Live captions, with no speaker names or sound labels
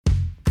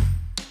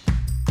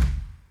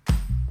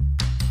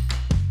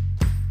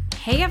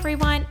Hey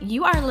everyone,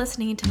 you are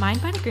listening to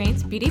Mind Body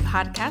Green's beauty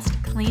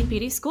podcast, Clean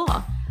Beauty School.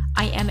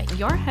 I am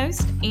your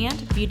host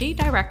and beauty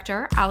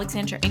director,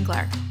 Alexandra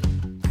Engler.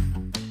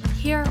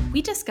 Here,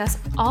 we discuss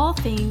all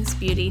things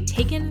beauty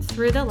taken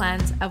through the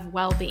lens of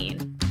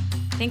well-being.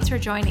 Thanks for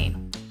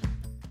joining.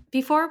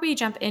 Before we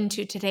jump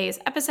into today's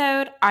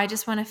episode, I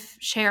just want to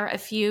share a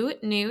few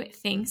new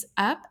things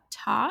up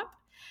top.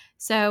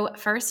 So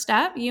first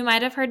up, you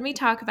might have heard me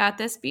talk about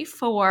this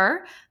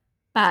before,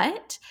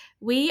 but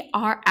we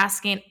are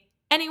asking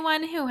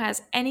anyone who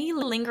has any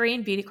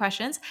lingering beauty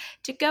questions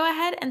to go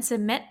ahead and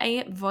submit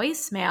a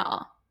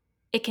voicemail.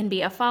 It can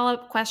be a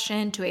follow-up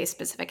question to a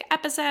specific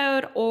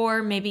episode,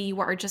 or maybe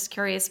you are just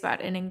curious about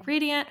an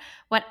ingredient.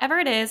 Whatever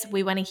it is,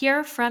 we want to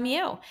hear from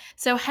you.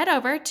 So head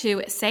over to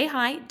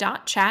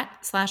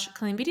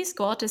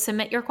sayhi.chat/cleanbeautyschool to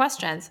submit your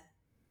questions.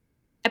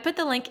 I put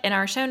the link in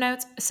our show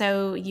notes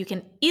so you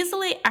can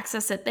easily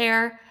access it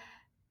there.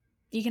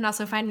 You can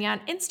also find me on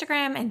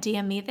Instagram and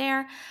DM me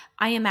there.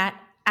 I am at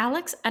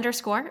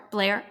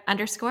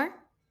Alex_Blair_.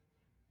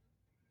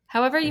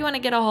 However you want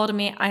to get a hold of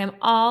me, I am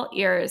all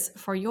ears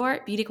for your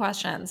beauty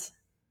questions.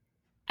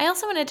 I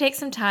also want to take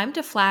some time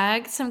to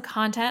flag some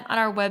content on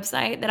our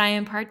website that I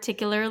am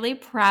particularly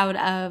proud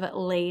of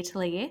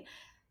lately.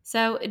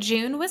 So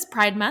June was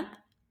Pride Month,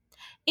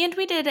 and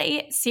we did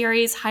a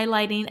series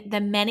highlighting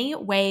the many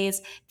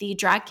ways the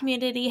drag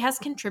community has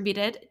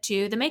contributed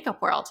to the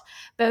makeup world,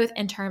 both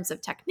in terms of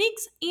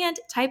techniques and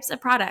types of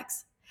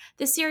products.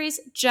 The series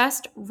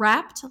just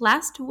wrapped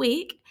last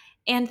week,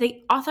 and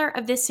the author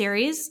of this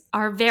series,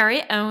 our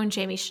very own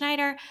Jamie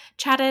Schneider,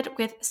 chatted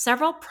with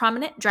several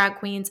prominent drag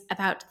queens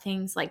about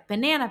things like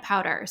banana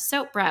powder,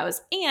 soap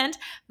brows, and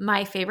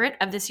my favorite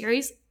of the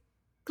series,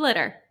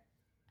 glitter.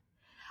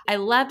 I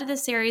loved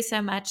this series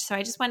so much, so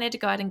I just wanted to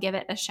go ahead and give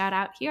it a shout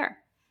out here.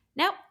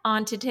 Now,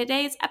 on to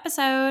today's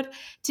episode.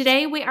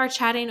 Today, we are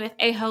chatting with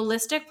a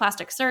holistic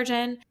plastic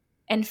surgeon.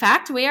 In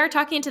fact, we are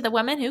talking to the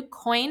woman who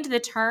coined the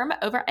term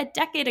over a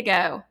decade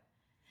ago.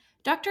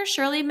 Dr.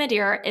 Shirley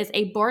Madir is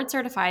a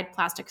board-certified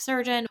plastic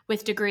surgeon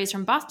with degrees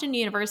from Boston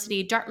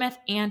University, Dartmouth,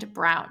 and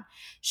Brown.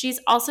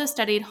 She's also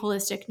studied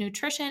holistic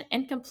nutrition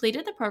and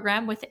completed the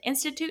program with the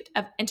Institute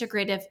of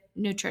Integrative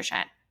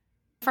Nutrition.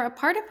 For a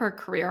part of her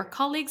career,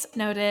 colleagues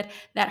noted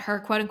that her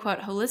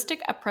quote-unquote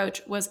holistic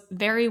approach was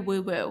very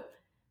woo-woo.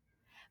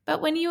 But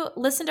when you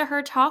listen to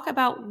her talk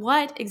about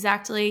what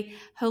exactly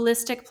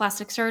holistic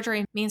plastic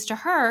surgery means to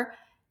her,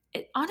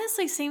 it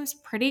honestly seems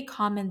pretty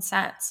common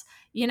sense.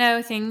 You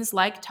know, things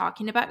like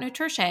talking about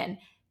nutrition,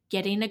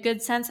 getting a good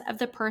sense of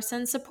the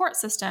person's support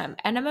system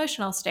and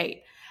emotional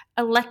state,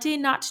 electing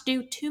not to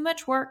do too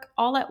much work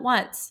all at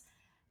once.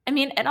 I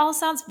mean, it all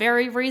sounds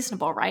very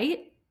reasonable,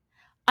 right?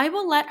 I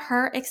will let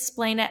her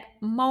explain it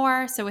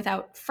more. So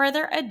without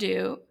further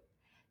ado,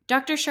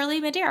 Dr.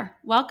 Shirley Madir,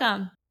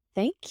 welcome.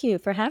 Thank you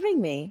for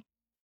having me.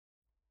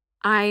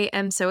 I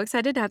am so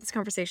excited to have this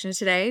conversation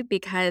today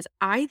because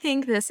I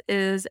think this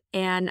is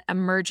an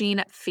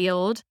emerging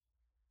field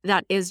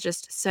that is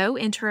just so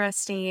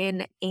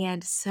interesting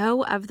and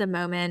so of the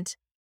moment.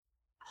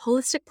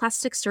 Holistic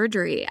plastic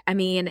surgery. I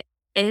mean,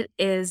 it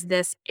is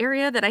this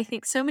area that I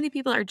think so many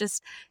people are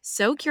just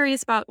so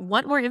curious about,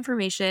 want more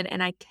information,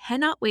 and I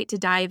cannot wait to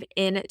dive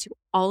into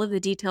all of the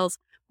details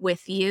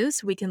with you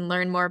so we can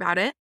learn more about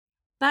it.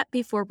 But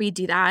before we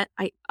do that,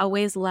 I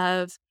always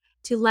love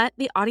to let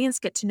the audience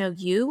get to know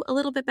you a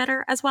little bit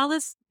better, as well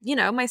as,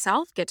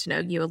 myself get to know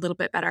you a little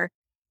bit better.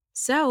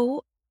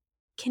 So,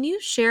 can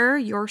you share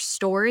your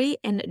story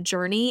and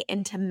journey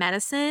into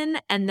medicine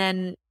and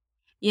then,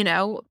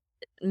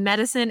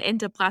 medicine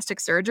into plastic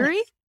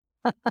surgery?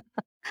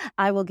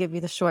 I will give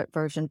you the short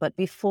version, but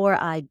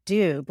before I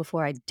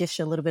dish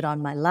a little bit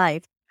on my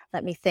life,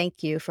 let me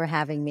thank you for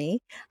having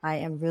me. I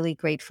am really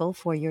grateful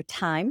for your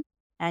time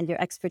and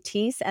your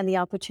expertise and the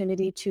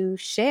opportunity to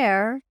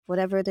share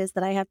whatever it is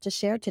that I have to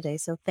share today.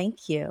 So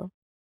thank you.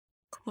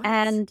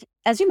 And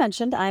as you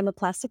mentioned, I'm a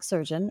plastic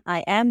surgeon.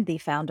 I am the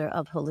founder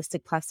of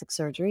Holistic Plastic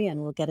Surgery,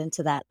 and we'll get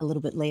into that a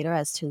little bit later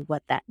as to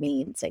what that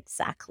means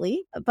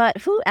exactly. But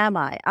who am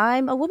I?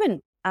 I'm a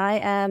woman. I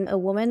am a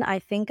woman. I'm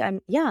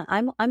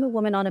a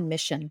woman on a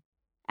mission.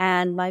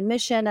 And my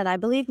mission, and I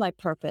believe my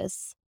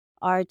purpose,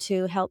 are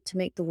to help to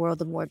make the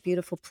world a more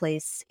beautiful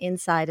place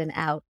inside and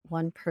out,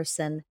 one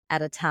person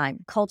at a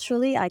time.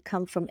 Culturally, I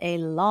come from a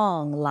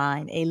long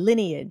line, a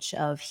lineage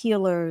of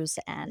healers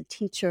and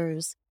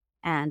teachers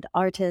and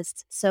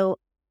artists. So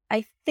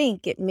I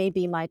think it may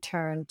be my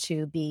turn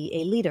to be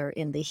a leader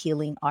in the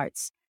healing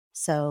arts.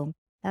 So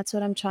that's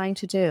what I'm trying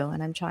to do.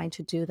 And I'm trying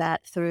to do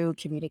that through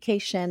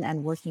communication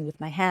and working with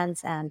my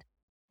hands and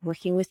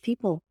working with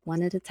people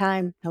one at a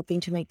time, helping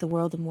to make the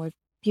world a more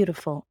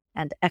beautiful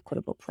and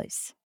equitable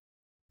place.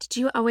 Did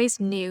you always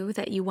knew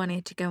that you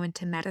wanted to go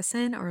into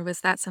medicine, or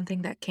was that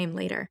something that came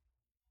later?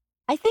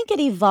 I think it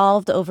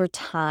evolved over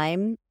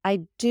time.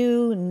 I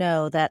do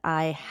know that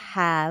I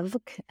have,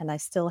 and I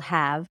still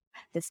have,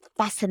 this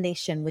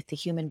fascination with the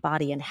human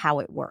body and how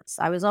it works.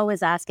 I was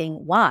always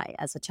asking why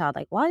as a child,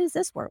 like, why does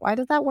this work? Why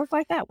does that work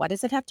like that? Why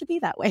does it have to be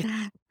that way?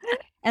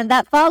 And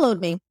that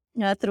followed me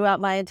throughout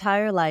my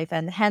entire life,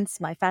 and hence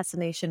my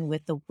fascination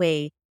with the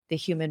way the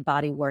human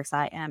body works.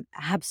 I am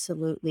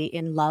absolutely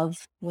in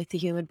love with the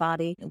human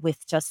body,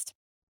 with just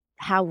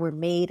how we're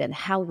made and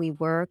how we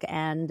work.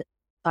 And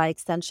by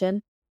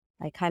extension,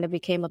 I kind of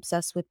became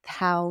obsessed with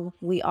how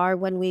we are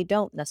when we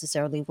don't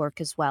necessarily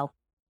work as well.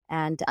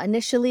 And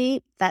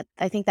initially, that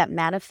I think that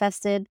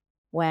manifested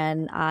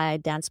when I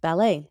danced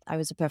ballet. I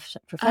was a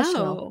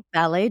professional Oh.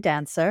 ballet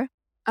dancer.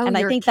 Oh, And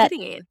I you're think that,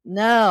 kidding.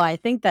 no, I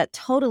think that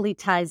totally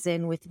ties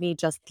in with me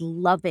just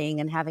loving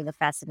and having a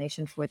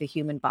fascination for the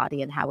human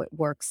body and how it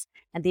works,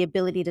 and the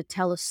ability to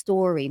tell a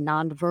story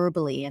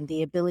non-verbally, and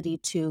the ability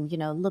to,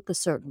 look a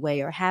certain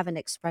way or have an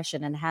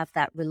expression and have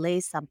that relay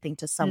something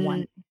to Mm,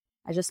 someone.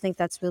 I just think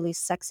that's really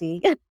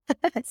sexy, yeah.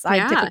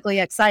 scientifically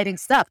exciting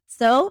stuff.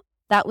 So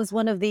that was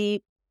one of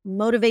the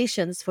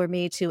motivations for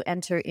me to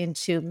enter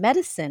into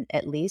medicine,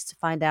 at least to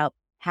find out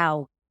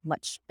how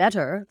much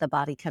better the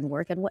body can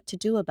work and what to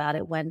do about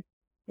it when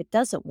it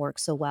doesn't work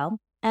so well.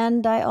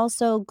 And I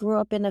also grew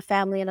up in a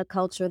family and a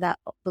culture that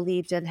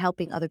believed in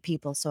helping other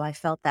people. So I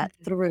felt that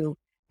Mhm. through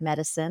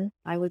medicine,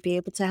 I would be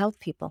able to help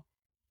people.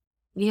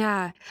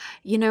 Yeah.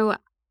 You know,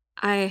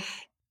 I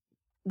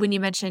when you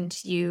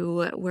mentioned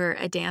you were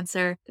a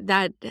dancer,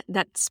 that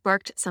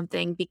sparked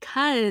something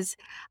because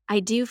I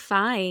do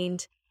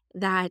find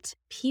that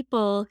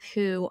people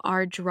who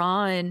are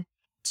drawn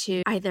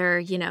to either,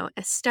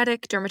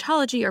 aesthetic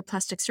dermatology or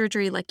plastic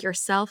surgery like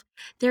yourself,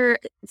 there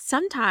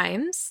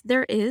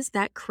is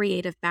that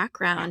creative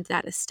background,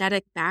 that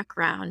aesthetic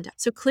background.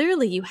 So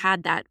clearly you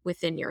had that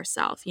within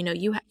yourself.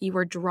 You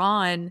were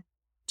drawn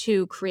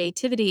to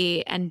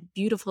creativity and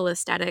beautiful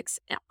aesthetics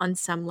on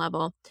some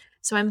level.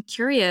 So I'm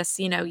curious,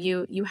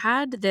 you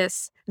had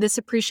this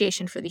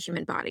appreciation for the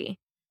human body.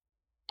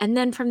 And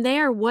then from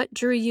there, what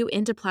drew you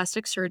into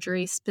plastic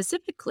surgery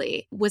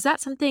specifically? Was that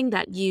something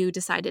that you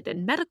decided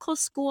in medical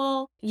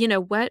school?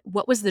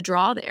 What was the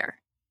draw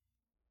there?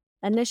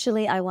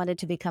 Initially, I wanted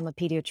to become a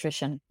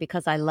pediatrician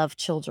because I love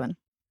children.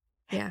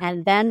 Yeah.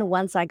 And then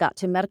once I got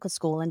to medical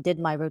school and did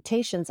my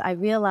rotations, I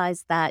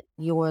realized that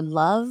your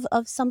love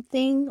of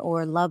something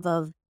or love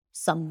of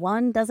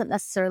someone doesn't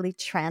necessarily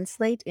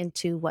translate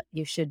into what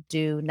you should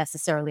do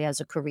necessarily as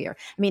a career.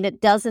 I mean,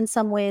 it does in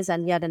some ways,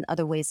 and yet in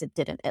other ways it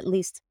didn't, at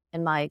least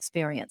in my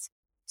experience.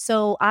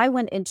 So I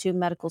went into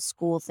medical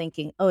school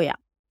thinking, oh, yeah,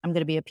 I'm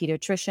going to be a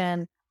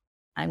pediatrician.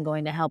 I'm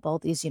going to help all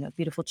these,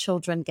 beautiful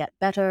children get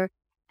better.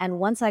 And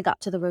once I got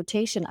to the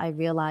rotation, I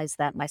realized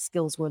that my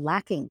skills were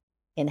lacking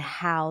in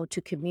how to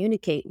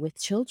communicate with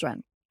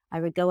children. I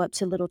would go up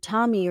to little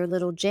Tommy or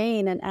little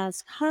Jane and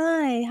ask,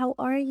 "Hi, how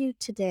are you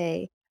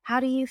today?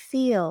 How do you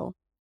feel?"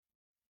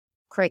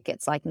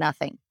 Crickets, like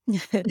nothing.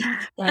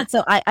 Right.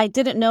 So I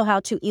didn't know how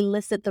to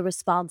elicit the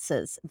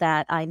responses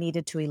that I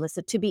needed to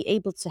elicit to be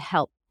able to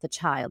help the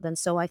child. And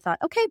so I thought,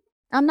 okay,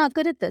 I'm not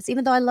good at this.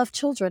 Even though I love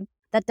children,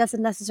 that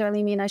doesn't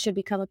necessarily mean I should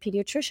become a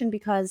pediatrician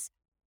because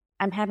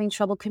I'm having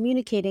trouble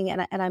communicating,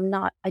 and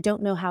I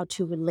don't know how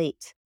to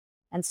relate.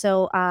 And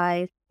so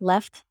I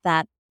left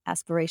that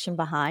aspiration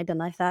behind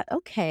and I thought,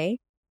 okay,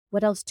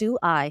 what else do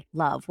I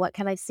love? What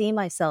can I see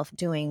myself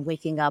doing,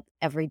 waking up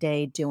every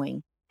day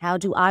doing? How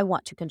do I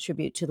want to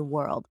contribute to the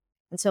world?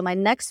 And so my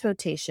next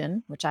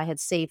rotation, which I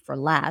had saved for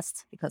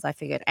last because I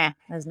figured,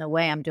 there's no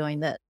way I'm doing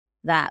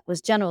that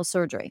was general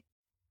surgery.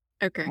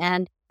 Okay.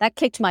 And that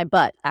kicked my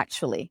butt,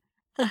 actually.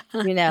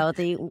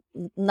 The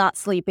not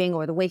sleeping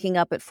or the waking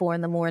up at 4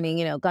 in the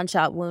morning,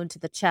 gunshot wound to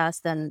the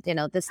chest and,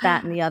 this,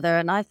 that, and the other.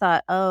 And I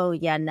thought, oh,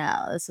 yeah,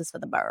 no, this is for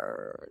the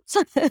birds.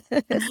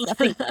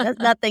 There's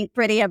nothing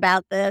pretty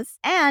about this.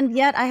 And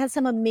yet I had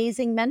some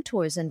amazing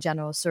mentors in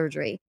general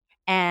surgery.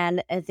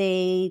 And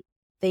they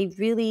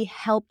really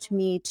helped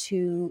me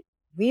to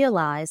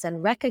realize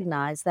and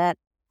recognize that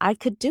I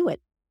could do it.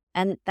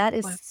 And that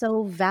is Wow.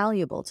 so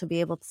valuable to be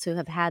able to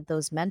have had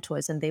those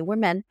mentors. And they were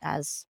men,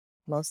 as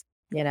most,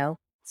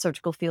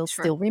 surgical fields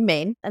Sure. still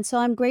remain. And so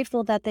I'm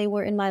grateful that they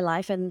were in my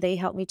life and they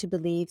helped me to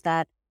believe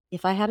that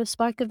if I had a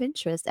spark of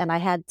interest and I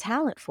had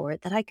talent for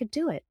it, that I could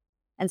do it.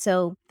 And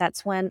so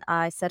that's when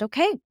I said,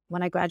 okay,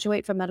 when I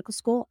graduate from medical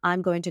school,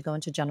 I'm going to go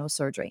into general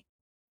surgery.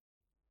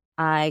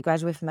 I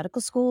graduated from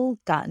medical school,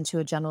 got into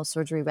a general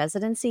surgery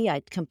residency.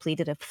 I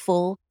completed a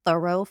full,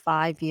 thorough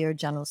 5-year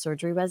general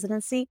surgery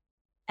residency.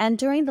 And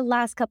during the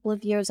last couple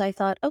of years, I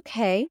thought,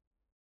 okay,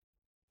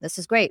 this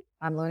is great.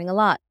 I'm learning a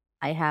lot.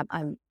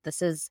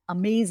 This is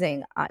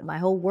amazing. My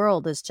whole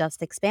world is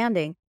just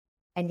expanding.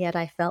 And yet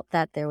I felt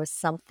that there was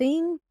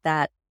something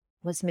that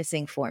was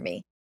missing for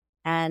me.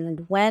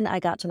 And when I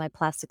got to my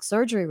plastic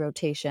surgery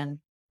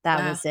rotation, that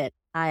Wow. was it.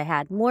 I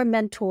had more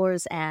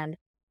mentors and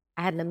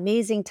I had an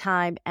amazing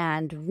time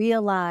and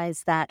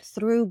realized that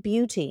through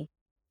beauty,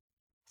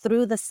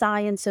 through the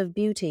science of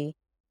beauty,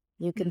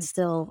 you can Mhm.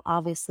 still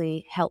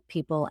obviously help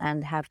people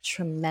and have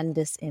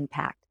tremendous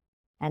impact.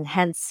 And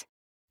hence,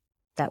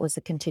 that was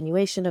a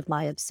continuation of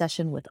my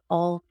obsession with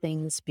all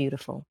things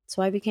beautiful.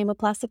 So I became a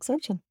plastic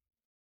surgeon.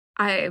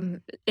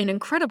 I'm an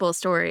incredible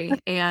story.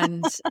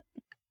 And,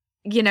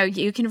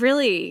 you can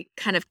really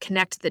kind of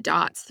connect the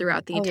dots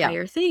throughout the Oh, yeah.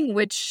 entire thing,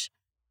 which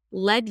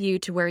led you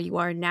to where you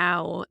are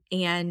now.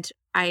 And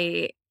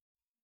I,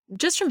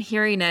 just from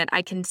hearing it,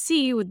 I can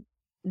see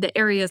the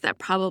areas that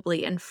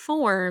probably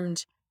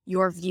informed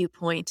your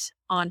viewpoint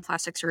on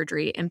plastic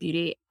surgery and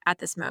beauty at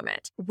this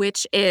moment,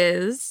 which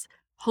is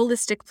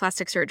holistic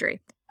plastic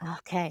surgery.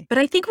 Okay. But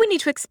I think we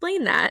need to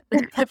explain that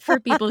for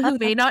people who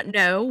may not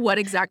know what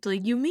exactly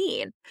you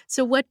mean.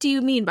 So, what do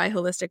you mean by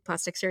holistic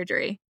plastic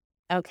surgery?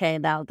 Okay,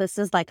 now this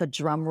is like a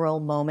drum roll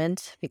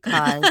moment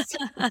because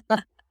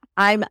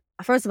I'm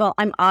first of all,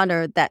 I'm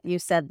honored that you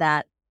said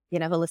that,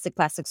 holistic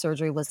plastic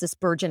surgery was this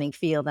burgeoning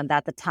field and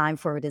that the time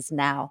for it is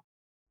now.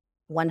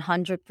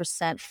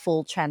 100%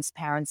 full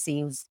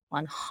transparency,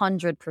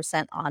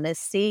 100%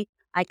 honesty.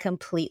 I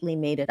completely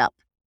made it up.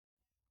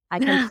 I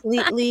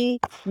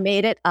completely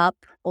made it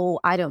up. Oh,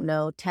 I don't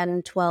know,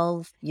 10,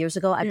 12 years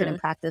ago. I've been in Yeah,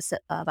 practice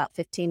about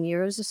 15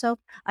 years or so.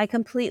 I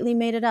completely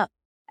made it up.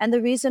 And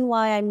the reason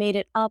why I made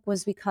it up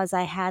was because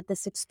I had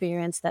this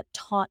experience that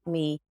taught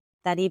me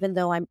that even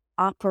though I'm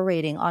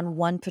operating on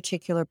one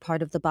particular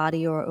part of the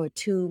body or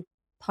two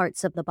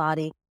parts of the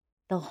body,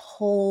 the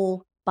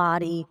whole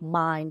body,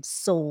 mind,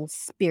 soul,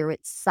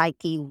 spirit,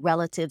 psyche,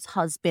 relatives,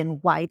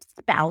 husband, wife,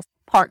 spouse,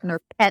 partner,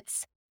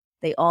 pets,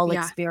 they all yeah.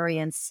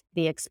 experience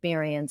the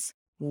experience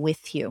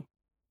with you.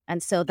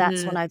 And so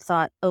that's when Mhm. I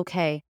thought,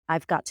 okay,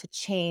 I've got to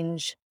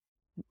change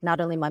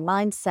not only my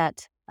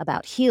mindset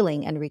about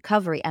healing and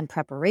recovery and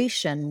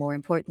preparation, more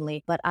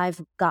importantly, but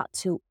I've got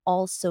to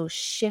also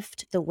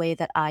shift the way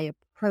that I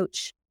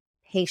approach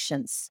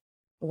patients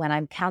when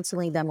I'm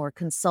counseling them or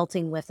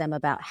consulting with them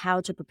about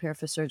how to prepare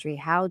for surgery,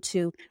 how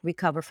to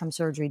recover from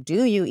surgery.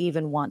 Do you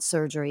even want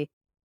surgery?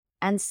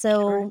 And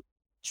Sure. so,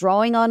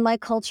 drawing on my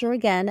culture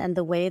again and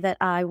the way that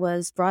I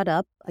was brought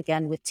up,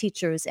 again, with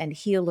teachers and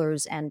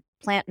healers and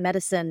plant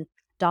medicine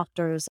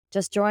doctors,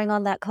 just drawing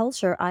on that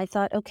culture, I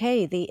thought,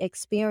 okay, the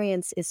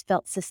experience is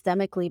felt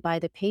systemically by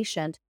the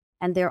patient.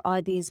 And there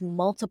are these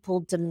multiple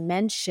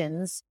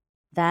dimensions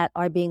that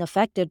are being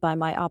affected by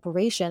my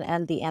operation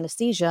and the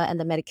anesthesia and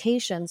the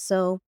medication.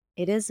 So,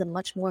 it is a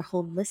much more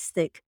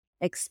holistic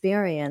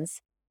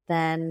experience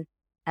than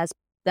as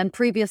than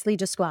previously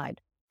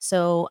described.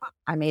 So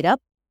I made up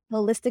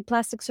holistic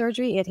plastic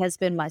surgery. It has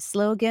been my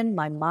slogan,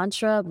 my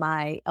mantra,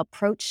 my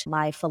approach,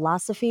 my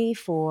philosophy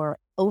for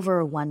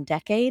over 1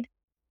 decade.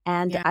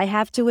 And Yeah. I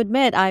have to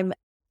admit, I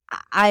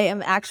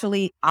am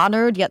actually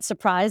honored yet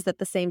surprised at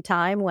the same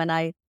time when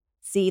I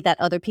see that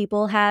other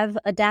people have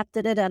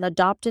adapted it and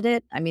adopted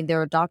it. I mean,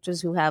 there are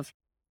doctors who have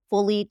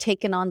fully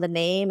taken on the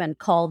name and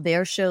called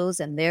their shows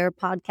and their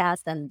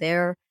podcast and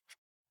their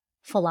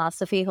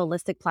philosophy,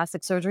 holistic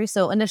plastic surgery.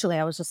 So initially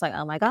I was just like,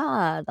 oh my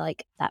God,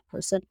 like that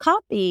person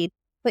copied.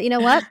 But you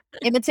know what?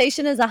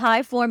 Imitation is a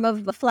high form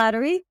of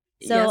flattery.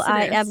 So Yes, it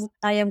I is. am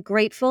I am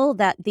grateful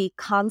that the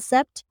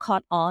concept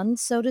caught on,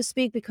 so to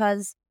speak,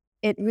 because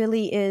it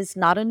really is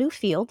not a new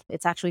field.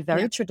 It's actually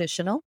very Yeah.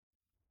 traditional.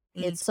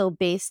 Mm. It's so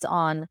based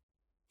on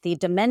the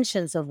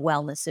dimensions of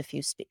wellness,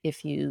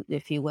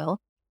 if you will.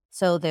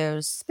 So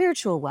there's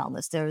spiritual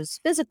wellness, there's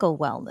physical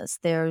wellness,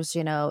 there's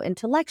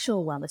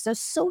intellectual wellness, there's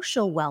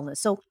social wellness.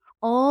 So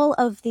all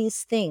of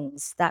these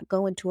things that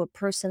go into a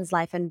person's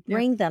life and Yep.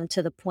 bring them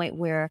to the point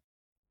where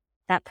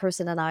that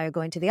person and I are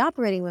going to the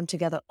operating room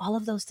together, all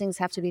of those things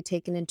have to be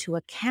taken into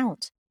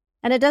account.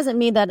 And it doesn't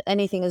mean that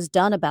anything is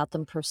done about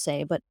them per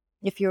se, but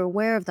if you're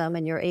aware of them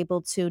and you're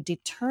able to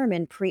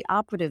determine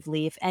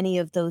preoperatively if any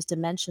of those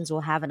dimensions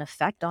will have an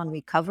effect on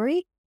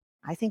recovery,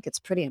 I think it's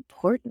pretty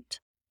important.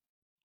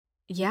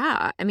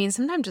 Yeah. I mean,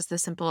 sometimes just the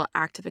simple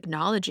act of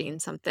acknowledging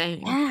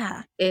something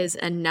Yeah, is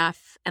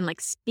enough and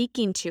like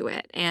speaking to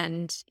it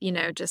and,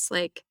 just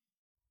like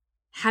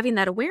having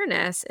that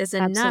awareness is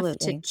enough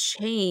to absolutely.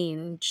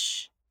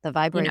 change, The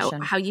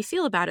vibration. how you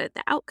feel about it,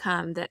 the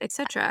outcome, the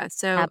etc.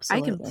 So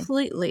I Absolutely.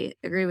 completely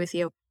agree with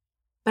you.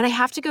 But I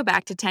have to go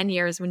back to 10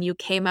 years when you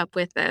came up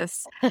with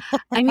this.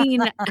 I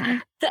mean,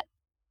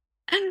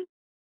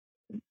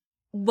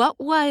 what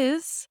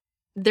was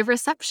the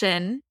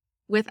reception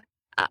with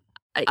uh,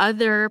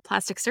 other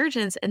plastic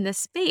surgeons in this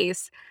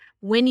space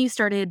when you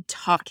started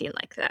talking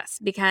like this?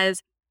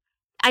 Because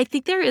I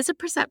think there is a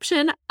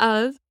perception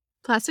of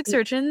plastic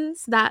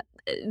surgeons that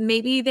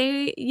maybe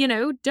they,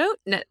 don't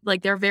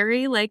like they're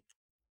very like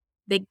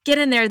they get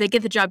in there, they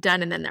get the job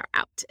done, and then they're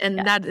out. And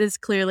Yeah. that is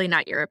clearly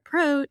not your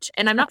approach.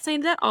 And I'm not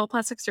saying that all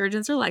plastic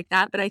surgeons are like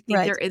that, but I think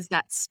Right. there is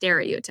that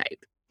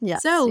stereotype.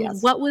 Yes, So,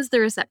 yes. what was the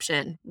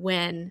reception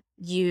when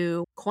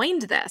you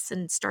coined this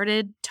and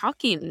started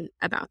talking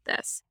about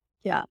this?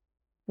 Yeah.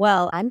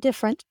 Well, I'm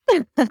different.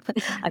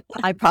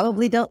 I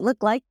probably don't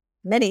look like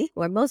many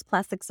or most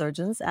plastic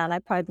surgeons, and I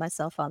pride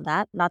myself on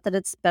that. Not that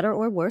it's better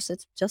or worse,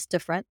 it's just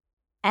different.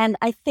 And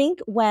I think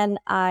when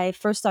I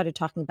first started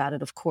talking about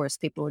it, of course,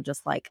 people were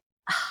just like,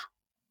 ah,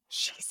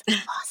 she's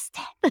lost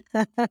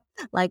it.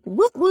 Like,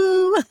 woo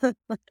woo.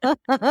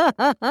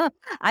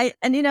 I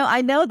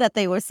know that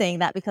they were saying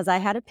that because I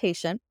had a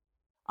patient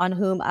on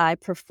whom I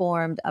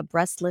performed a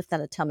breast lift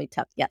and a tummy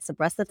tuck. Yes, a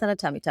breast lift and a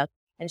tummy tuck.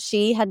 And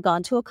she had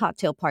gone to a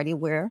cocktail party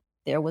where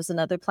there was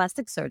another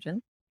plastic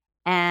surgeon.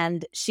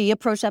 And she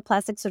approached that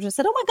plastic surgeon and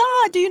said, "Oh my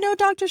God, do you know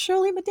Dr.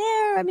 Shirley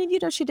Madare? I mean,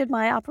 she did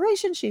my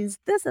operation. She's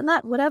this and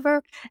that,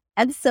 whatever."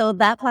 And so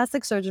that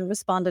plastic surgeon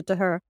responded to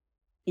her,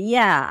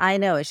 "Yeah, I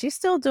know. Is she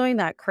still doing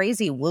that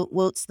crazy woot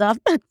woot stuff?"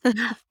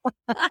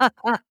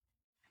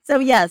 So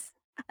yes,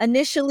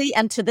 initially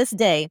and to this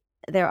day,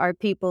 there are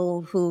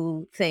people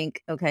who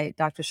think, okay,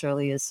 Dr.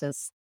 Shirley is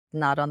just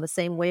not on the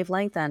same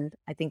wavelength. And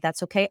I think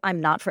that's okay. I'm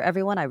not for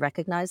everyone. I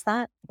recognize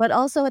that. But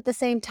also at the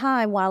same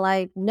time, while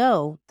I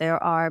know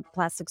there are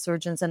plastic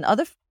surgeons and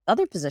other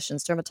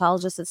physicians,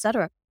 dermatologists, et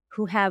cetera,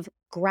 who have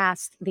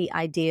grasped the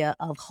idea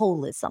of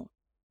holism,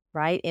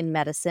 right, in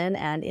medicine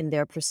and in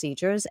their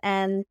procedures.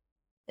 And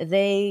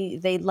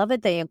they love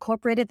it, they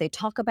incorporate it, they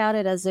talk about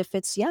it as if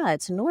it's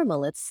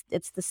normal, it's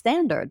the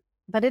standard,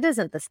 but it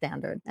isn't the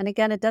standard. And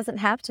again, it doesn't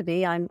have to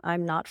be. I'm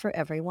not for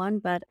everyone,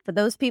 but for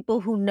those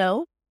people who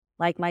know,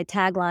 like my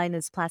tagline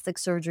is plastic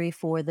surgery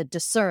for the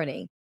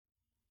discerning,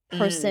 Mm,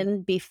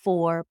 person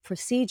before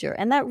procedure.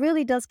 And that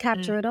really does mm,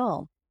 capture it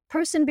all.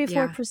 Person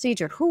before yeah.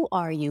 procedure. Who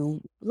are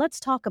you? Let's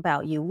talk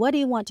about you. What do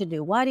you want to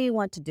do? Why do you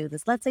want to do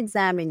this? Let's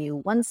examine you.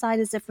 One side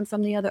is different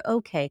from the other.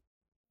 Okay,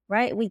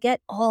 right? We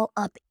get all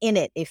up in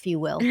it, if you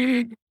will,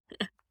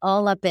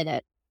 all up in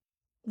it.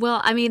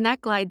 Well, I mean,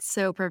 that glides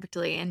so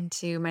perfectly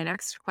into my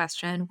next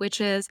question, which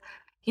is,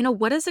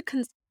 what does a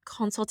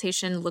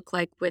consultation look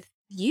like with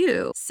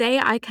you? Say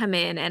I come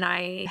in and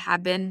I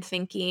have been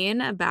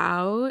thinking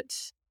about,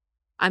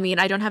 I mean,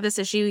 I don't have this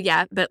issue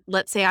yet, but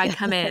let's say I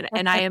come in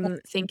and I am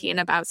thinking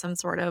about some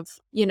sort of,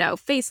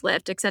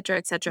 facelift, et cetera,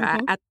 et cetera.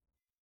 Mhm.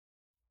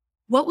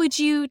 What would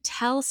you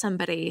tell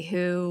somebody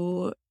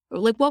who,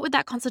 like, what would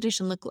that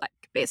consultation look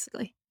like,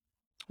 basically?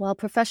 Well,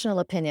 professional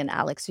opinion,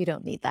 Alex, you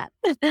don't need that.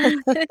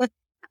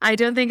 I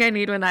don't think I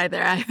need one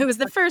either. It was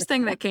the first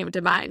thing that came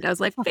to mind. I was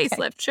like, Okay.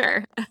 facelift,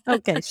 sure.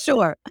 Okay,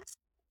 sure.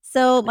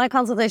 So my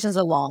consultations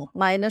are long.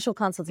 My initial Yeah.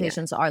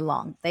 consultations are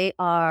long. They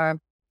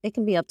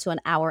can be up to an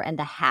hour and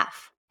a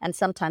half. And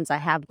sometimes I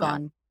have Wow.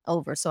 gone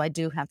over. So I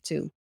do have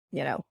to,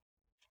 you know,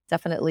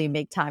 definitely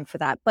make time for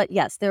that. But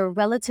yes, they're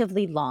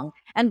relatively long.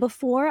 And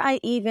before I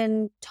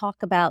even talk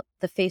about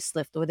the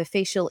facelift or the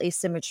facial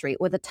asymmetry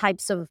or the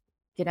types of,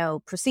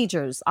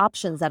 procedures,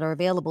 options that are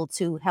available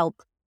to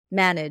help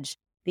manage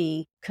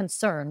the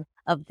concern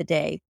of the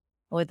day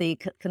or the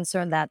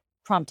concern that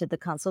prompted the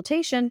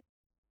consultation,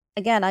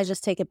 again, I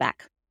just take it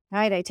back.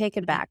 Right? I take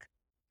it Mhm. back.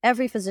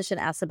 Every physician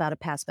asks about a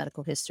past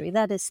medical history.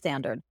 That is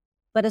standard.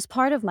 But as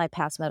part of my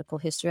past medical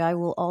history, I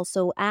will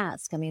also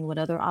ask, I mean, what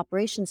other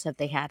operations have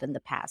they had in the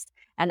past?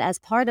 And as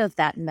part of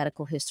that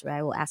medical history,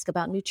 I will ask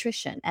about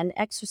nutrition and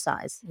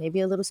exercise, maybe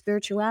a little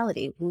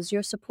spirituality. Who's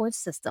your support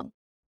system?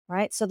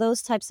 Right? So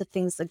those types of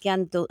things,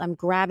 again, I'm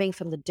grabbing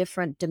from the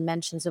different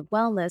dimensions of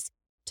wellness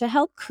to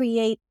help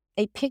create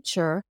a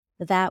picture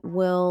that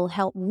will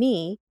help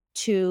me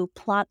to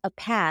plot a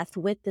path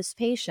with this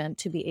patient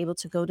to be able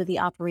to go to the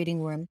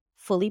operating room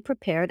fully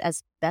prepared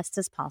as best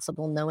as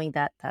possible, knowing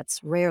that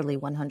that's rarely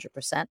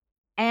 100%,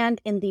 and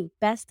in the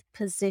best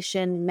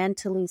position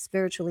mentally,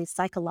 spiritually,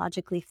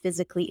 psychologically,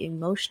 physically,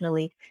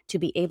 emotionally to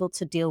be able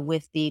to deal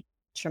with the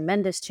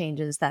tremendous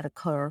changes that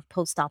occur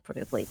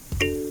postoperatively.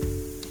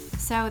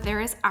 So, there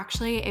is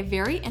actually a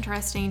very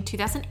interesting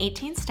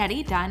 2018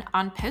 study done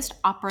on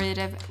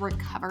post-operative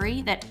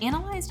recovery that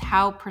analyzed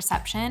how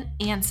perception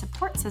and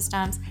support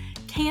systems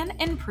can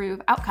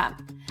improve outcome.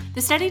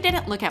 The study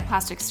didn't look at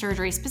plastic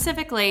surgery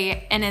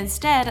specifically and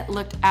instead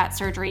looked at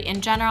surgery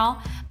in general,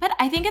 but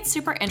I think it's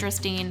super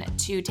interesting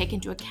to take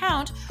into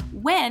account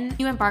when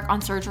you embark on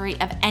surgery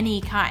of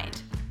any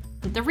kind.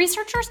 The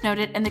researchers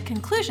noted in the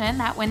conclusion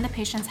that when the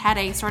patients had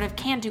a sort of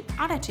can do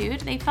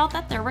attitude, they felt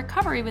that their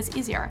recovery was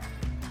easier.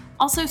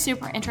 Also,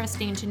 super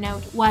interesting to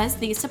note was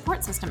the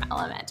support system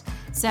element.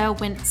 So,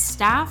 when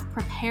staff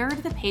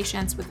prepared the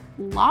patients with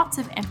lots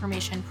of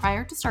information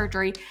prior to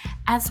surgery,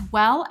 as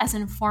well as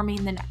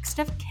informing the next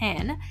of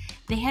kin,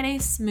 they had a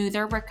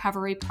smoother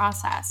recovery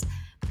process.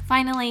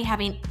 Finally,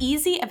 having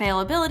easy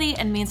availability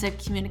and means of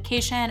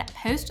communication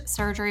post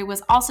surgery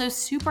was also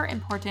super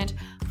important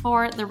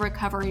for the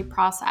recovery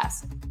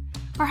process.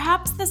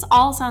 Perhaps this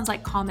all sounds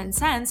like common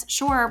sense,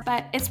 sure,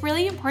 but it's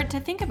really important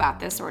to think about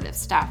this sort of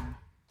stuff.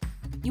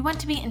 You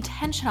want to be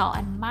intentional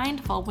and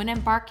mindful when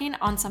embarking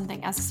on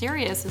something as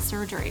serious as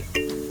surgery.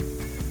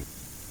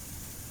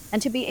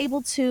 And to be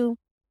able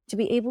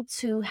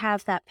to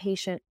have that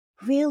patient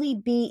really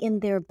be in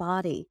their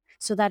body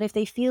so that if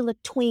they feel a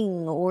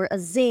twing or a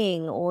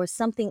zing or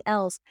something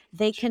else,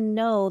 they can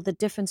know the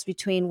difference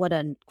between what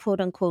a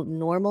quote unquote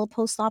normal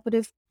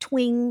postoperative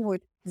twing or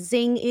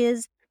zing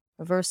is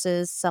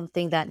versus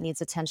something that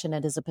needs attention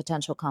and is a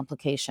potential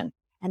complication.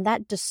 And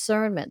that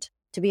discernment,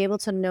 to be able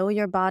to know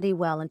your body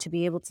well and to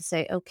be able to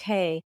say,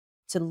 okay,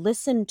 to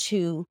listen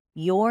to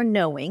your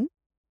knowing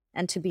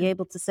and to be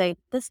able to say,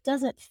 this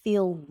doesn't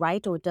feel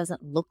right or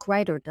doesn't look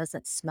right or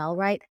doesn't smell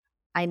right.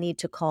 I need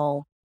to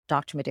call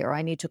Dr. Madeira.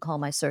 I need to call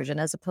my surgeon,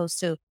 as opposed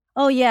to,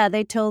 oh yeah,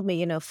 they told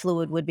me,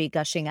 fluid would be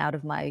gushing out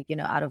of my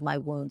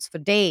wounds for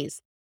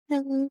days.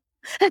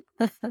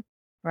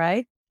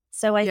 Right?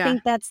 So I Yeah.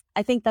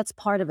 think that's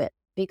part of it.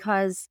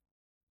 because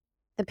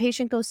the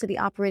patient goes to the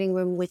operating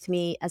room with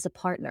me as a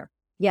partner.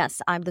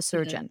 Yes, I'm the Mhm.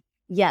 surgeon.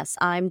 Yes,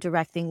 I'm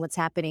directing what's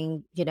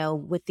happening,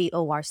 with the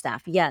OR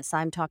staff. Yes,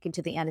 I'm talking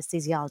to the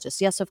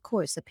anesthesiologist. Yes, of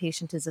course, the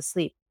patient is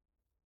asleep.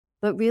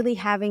 But really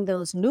having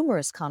those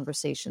numerous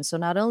conversations. So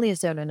not only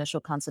is there an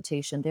initial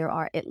consultation, there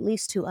are at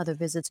least two other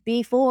visits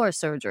before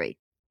surgery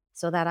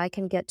so that I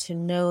can get to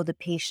know the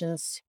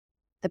patient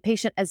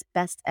as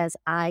best as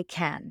I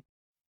can.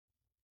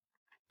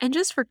 And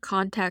just for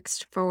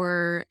context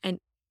for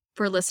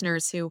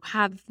listeners who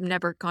have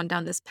never gone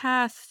down this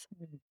path,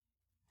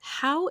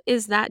 how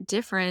is that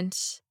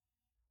different,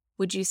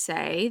 would you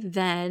say,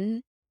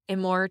 than a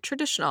more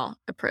traditional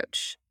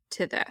approach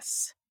to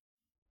this?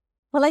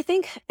 Well, I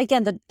think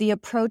again the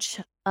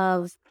approach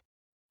of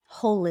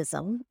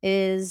holism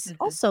is Mhm.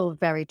 also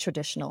very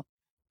traditional.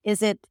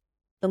 Is it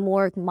the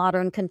more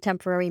modern,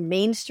 contemporary,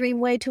 mainstream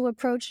way to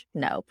approach?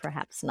 No,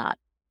 perhaps not.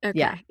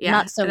 Yeah, Okay, yeah,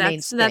 not so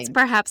that's mainstream.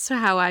 perhaps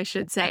how I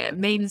should say it,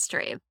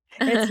 mainstream.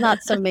 It's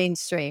not so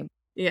mainstream.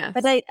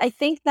 But Yes. I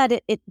think that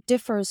it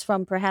differs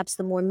from perhaps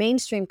the more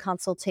mainstream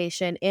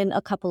consultation in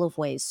a couple of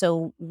ways.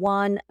 So,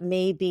 one,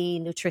 maybe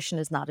nutrition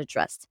is not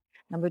addressed.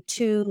 Number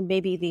two,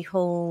 maybe the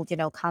whole,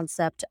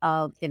 concept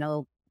of,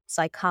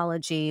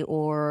 psychology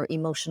or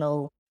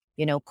emotional,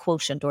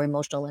 quotient or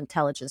emotional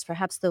intelligence.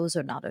 Perhaps those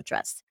are not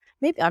addressed.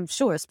 Maybe I'm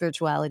sure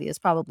spirituality is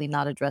probably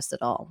not addressed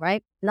at all,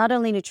 right? Not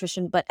only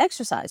nutrition, but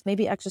exercise.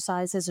 Maybe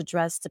exercise is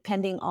addressed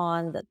depending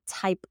on the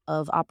type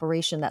of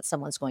operation that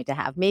someone's going to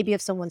have. Maybe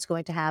if someone's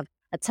going to have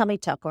a tummy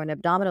tuck or an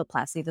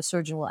abdominoplasty, the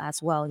surgeon will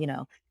ask, well,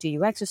 do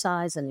you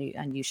exercise?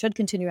 And you should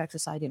continue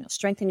exercise,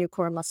 strengthen your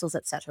core muscles,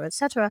 et cetera, et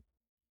cetera.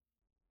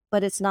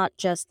 But it's not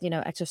just,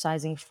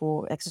 exercising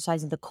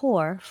the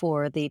core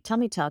for the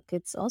tummy tuck.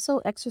 It's also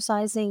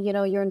exercising,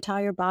 your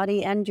entire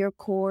body and your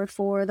core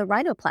for the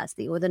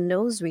rhinoplasty or the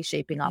nose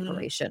reshaping Mhm.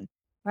 operation,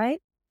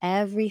 right?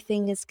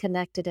 Everything is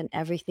connected and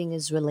everything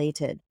is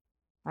related,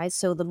 right?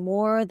 So the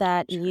more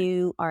that Sure.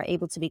 you are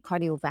able to be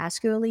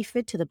cardiovascularly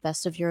fit to the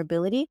best of your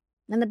ability,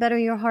 and the better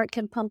your heart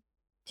can pump,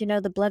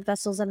 the blood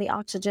vessels and the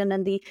oxygen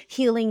and the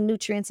healing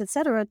nutrients, et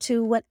cetera,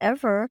 to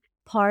whatever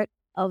part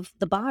of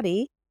the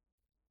body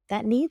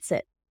that needs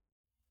it.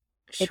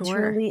 It Sure.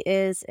 truly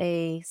is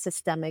a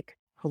systemic,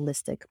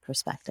 holistic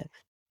perspective.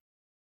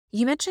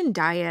 You mentioned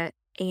diet,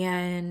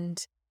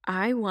 and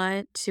I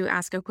want to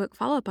ask a quick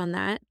follow-up on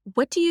that.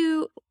 What do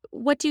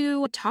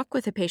you talk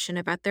with a patient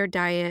about their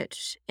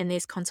diet in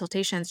these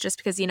consultations? Just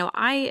because,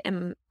 I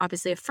am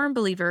obviously a firm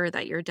believer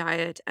that your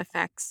diet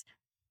affects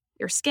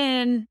your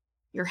skin,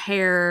 your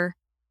hair,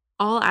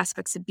 all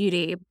aspects of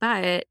beauty.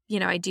 But,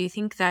 I do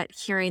think that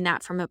hearing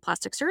that from a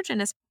plastic surgeon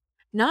is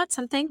not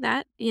something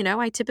that,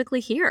 I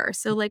typically hear.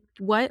 So like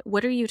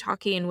what are you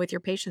talking with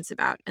your patients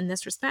about in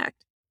this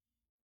respect?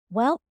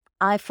 Well,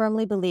 I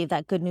firmly believe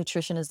that good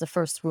nutrition is the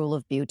first rule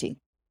of beauty,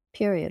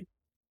 period.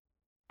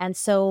 And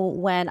so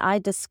when I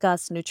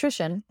discuss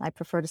nutrition, I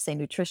prefer to say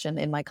nutrition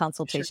in my Sure.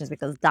 consultations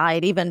because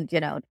diet, even,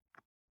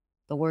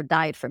 the word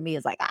diet for me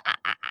is like, ah,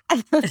 ah,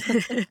 ah,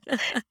 ah.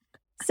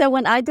 So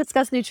when I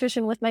discuss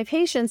nutrition with my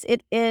patients,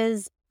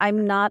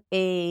 I'm not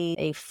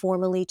a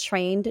formally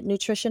trained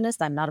nutritionist.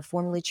 I'm not a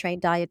formally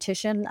trained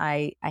dietitian.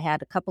 I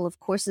had a couple of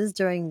courses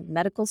during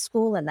medical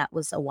school, and that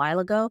was a while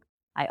ago.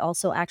 I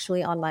also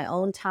actually, on my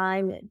own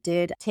time,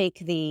 did take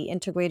the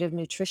integrative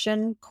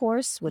nutrition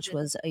course, which Mhm.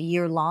 was a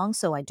year long.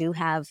 So I do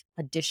have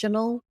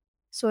additional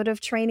sort of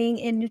training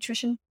in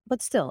nutrition,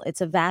 but still, it's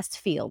a vast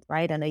field,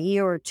 right? And a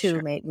year or two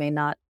Sure. may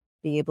not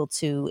be able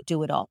to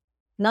do it all.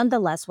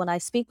 Nonetheless, when I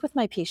speak with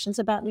my patients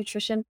about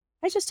nutrition,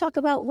 I just talk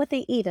about what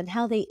they eat and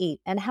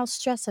how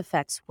stress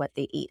affects what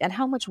they eat and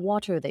how much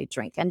water they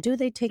drink and do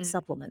they take Mm.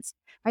 supplements,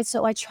 right?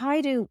 So I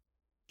try to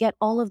get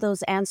all of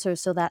those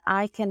answers so that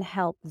I can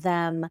help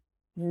them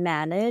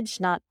manage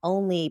not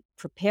only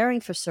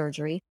preparing for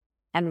surgery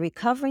and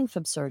recovering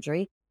from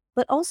surgery,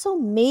 but also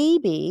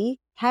maybe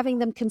having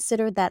them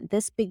consider that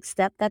this big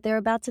step that they're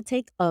about to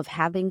take of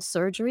having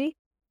surgery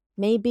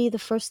may be the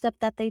first step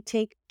that they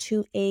take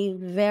to a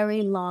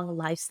very long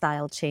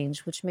lifestyle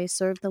change, which may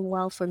serve them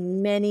well for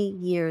many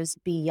years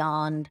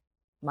beyond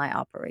my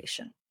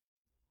operation.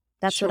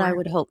 That's what I Sure.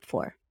 would hope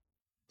for.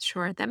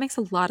 Sure. That makes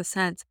a lot of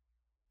sense.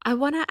 I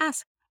want to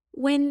ask,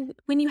 when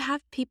you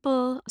have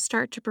people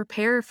start to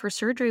prepare for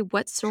surgery,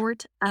 what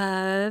sort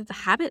of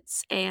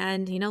habits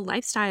and,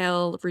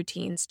 lifestyle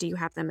routines do you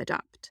have them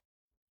adopt?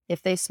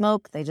 If they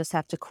smoke, they just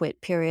have to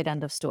quit, period,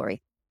 end of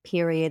story.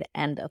 Period,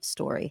 end of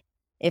story.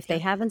 If they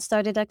Yeah. haven't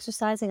started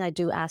exercising, I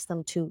do ask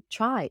them to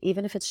try,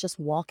 even if it's just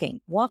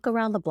walking, walk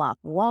around the block,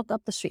 walk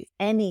up the street,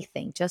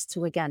 anything, just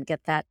to again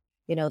get that,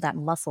 that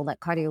muscle, that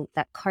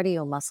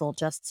cardio muscle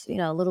just,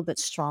 a little bit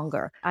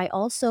stronger. I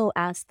also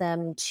ask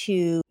them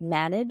to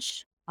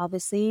manage,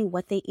 obviously,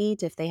 what they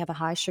eat. If they have a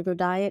high sugar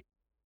diet,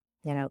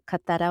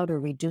 cut that out or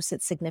reduce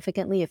it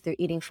significantly. If they're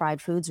eating fried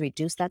foods,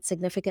 reduce that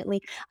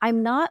significantly.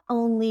 I'm not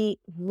only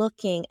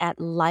looking at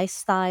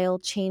lifestyle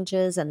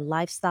changes and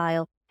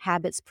lifestyle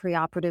habits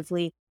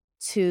preoperatively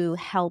to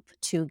help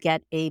to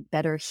get a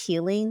better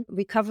healing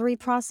recovery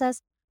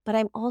process, but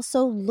I'm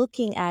also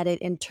looking at it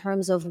in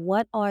terms of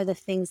what are the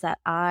things that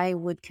I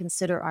would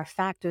consider are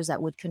factors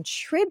that would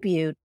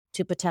contribute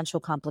to potential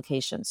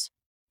complications,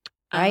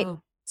 right?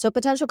 Oh, So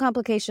potential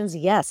complications,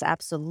 yes,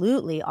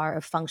 absolutely are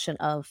a function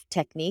of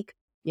technique,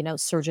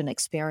 surgeon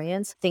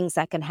experience, things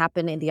that can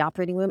happen in the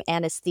operating room,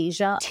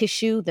 anesthesia,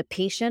 tissue, the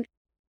patient.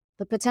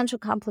 But potential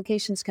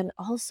complications can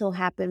also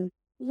happen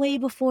way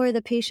before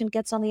the patient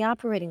gets on the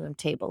operating room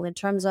table in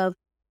terms of,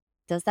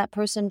 does that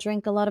person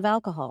drink a lot of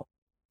alcohol?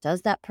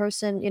 Does that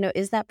person,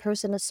 is that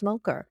person a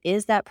smoker?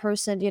 Is that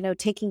person,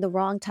 taking the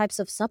wrong types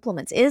of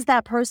supplements? Is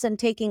that person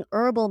taking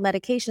herbal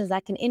medications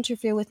that can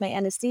interfere with my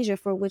anesthesia,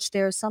 for which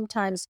there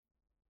sometimes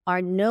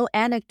are no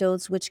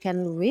anecdotes, which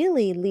can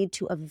really lead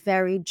to a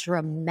very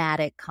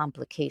dramatic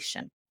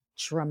complication?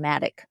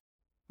 Dramatic,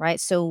 right?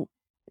 So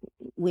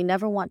we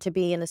never want to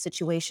be in a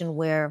situation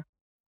where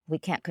we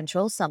can't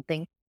control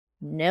something,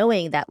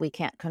 knowing that we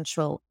can't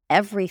control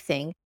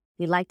everything.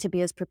 We like to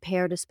be as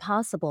prepared as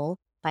possible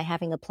by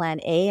having a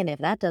plan A. And if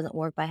that doesn't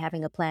work, by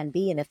having a plan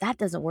B. And if that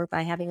doesn't work,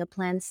 by having a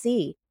plan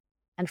C.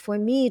 And for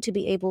me to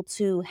be able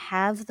to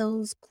have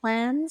those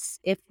plans,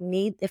 if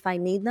I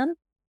need them,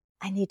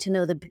 I need to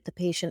know the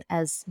patient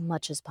as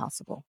much as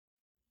possible.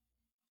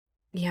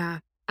 yeah.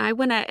 I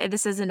want to,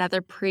 this is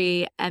another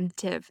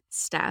preemptive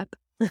step,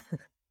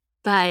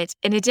 but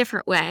in a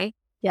different way.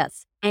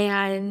 Yes.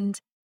 And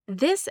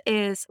this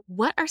is,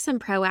 what are some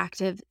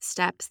proactive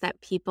steps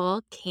that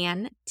people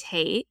can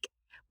take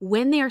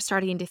when they are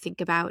starting to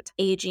think about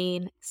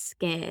aging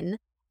skin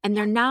and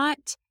they're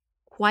not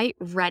quite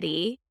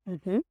ready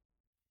Hmm.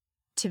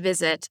 to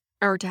visit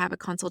or to have a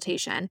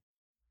consultation,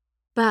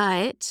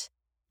 but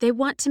they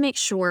want to make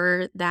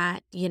sure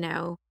that,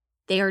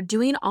 they are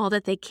doing all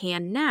that they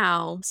can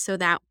now so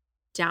that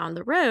down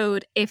the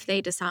road, if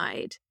they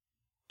decide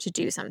to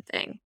do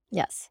something,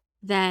 Yes.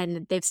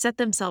 then they've set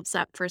themselves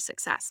up for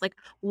success. Like,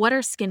 what are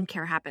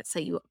skincare habits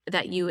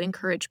that you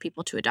encourage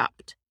people to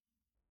adopt?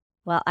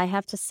 Well, I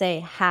have to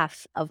say,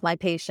 half of my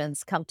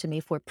patients come to me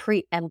for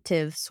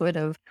preemptive, sort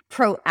of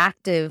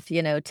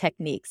proactive,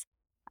 techniques.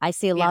 I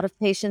see a Yeah. lot of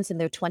patients in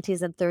their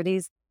 20s and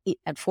 30s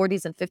and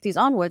 40s and 50s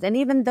onwards. And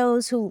even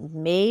those who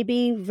may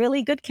be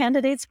really good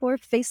candidates for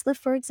facelift,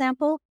 for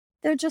example,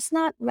 they're just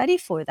not ready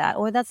for that,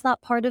 or that's not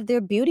part of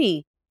their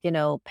beauty,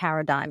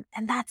 paradigm.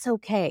 And that's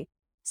okay.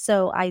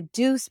 So I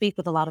do speak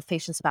with a lot of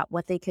patients about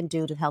what they can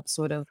do to help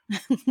sort of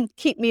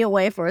keep me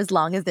away for as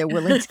long as they're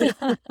willing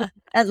to,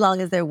 as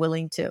long as they're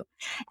willing to.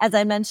 As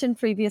I mentioned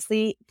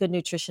previously, good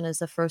nutrition is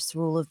the first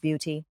rule of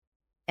beauty.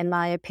 In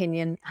my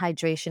opinion,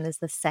 hydration is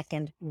the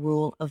second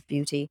rule of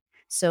beauty.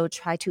 So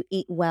try to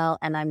eat well.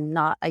 And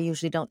I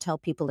usually don't tell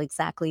people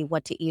exactly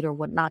what to eat or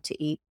what not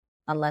to eat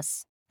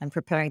unless I'm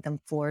preparing them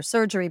for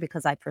surgery,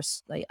 because I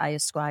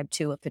ascribe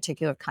to a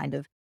particular kind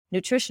of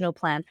nutritional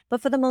plan.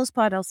 But for the most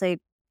part, I'll say,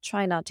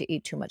 try not to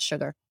eat too much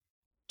sugar.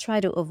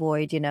 Try to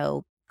avoid,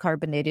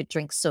 carbonated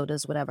drinks,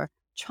 sodas, whatever.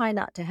 Try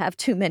not to have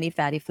too many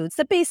fatty foods.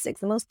 The basics,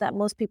 the most that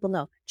most people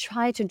know.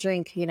 Try to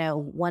drink,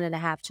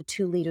 1.5 to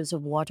 2 liters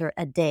of water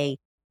a day,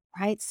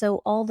 right?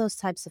 So all those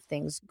types of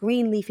things.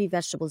 Green leafy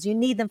vegetables, you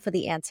need them for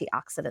the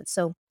antioxidants.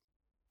 So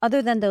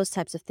other than those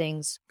types of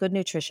things, good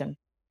nutrition,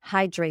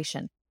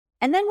 hydration.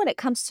 And then when it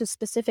comes to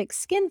specific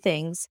skin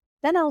things,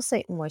 then I'll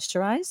say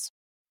moisturize,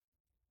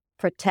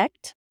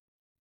 protect,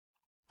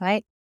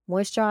 right?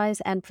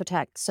 Moisturize and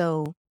protect.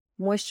 So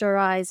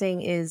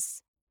moisturizing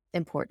is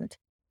important.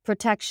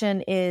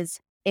 Protection is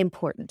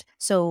important.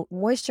 So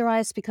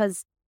moisturize,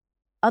 because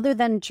other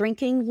than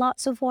drinking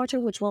lots of water,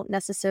 which won't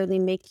necessarily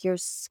make your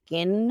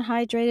skin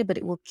hydrated, but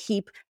it will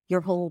keep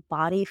your whole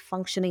body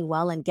functioning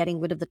well and getting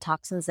rid of the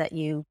toxins that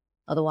you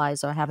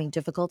otherwise are having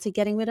difficulty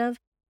getting rid of,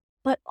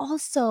 but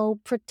also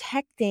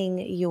protecting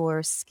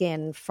your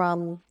skin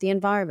from the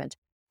environment,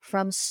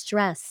 from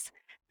stress,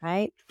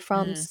 right?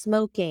 From Mm,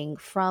 smoking,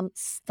 from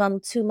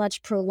too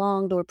much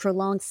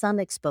prolonged sun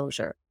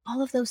exposure.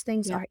 All of those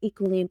things yep. are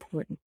equally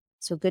important.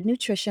 So good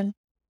nutrition,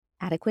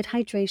 adequate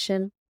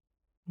hydration,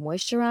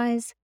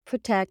 moisturize,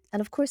 protect,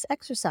 and of course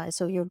exercise.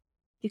 So you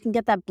can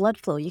get that blood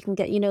flow. You can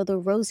get, the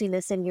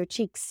rosiness in your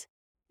cheeks.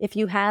 If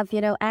you have,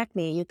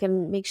 acne, you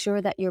can make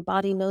sure that your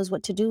body knows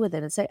what to do with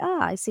it and say,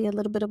 I see a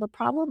little bit of a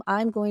problem.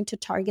 I'm going to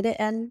target it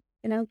and,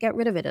 get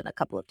rid of it in a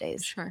couple of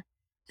days. Sure.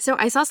 So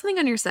I saw something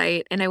on your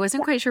site and I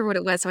wasn't Yeah. quite sure what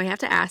it was. So I have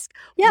to ask,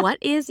 Yeah. what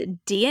is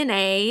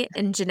DNA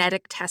and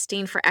genetic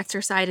testing for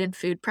exercise and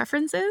food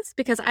preferences?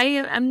 Because I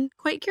am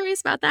quite curious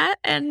about that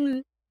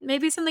and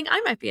maybe something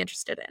I might be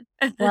interested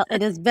in. Well,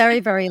 it is very,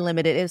 very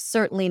limited. It's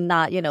certainly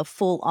not,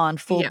 full on,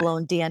 full Yeah,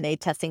 blown DNA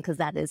testing, because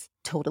that is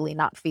totally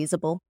not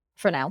feasible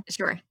for now.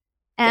 sure.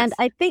 And Yes.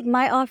 I think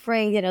my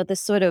offering,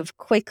 this sort of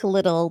quick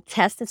little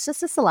test, it's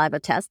just a saliva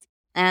test.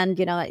 And,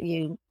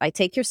 I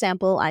take your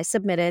sample, I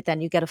submit it, then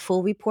you get a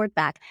full report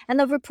back. And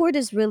the report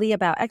is really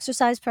about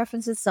exercise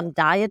preferences, some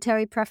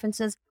dietary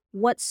preferences,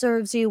 what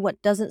serves you, what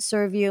doesn't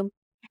serve you.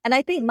 And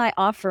I think my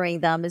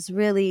offering them is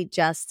really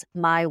just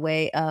my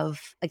way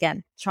of,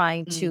 again,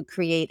 trying Mm, to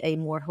create a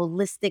more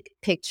holistic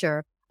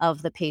picture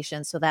of the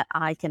patient so that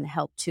I can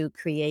help to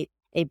create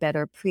a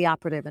better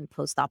preoperative and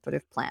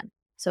postoperative plan.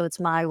 So it's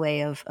my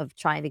way of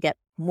trying to get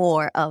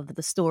more of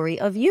the story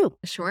of you.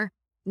 Sure.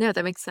 No,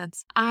 that makes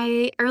sense.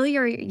 I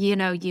earlier,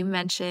 you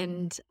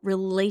mentioned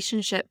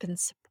relationship and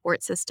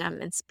support system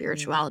and Mm.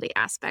 spirituality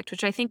aspect,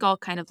 which I think all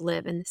kind of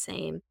live in the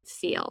same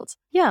field.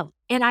 Yeah.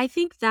 And I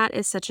think that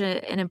is such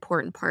an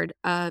important part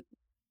of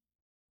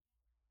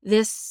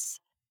this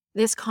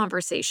this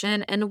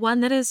conversation, and one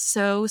that is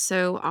so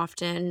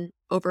often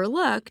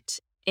overlooked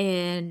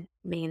in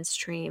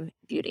mainstream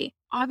beauty.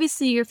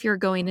 Obviously, if you're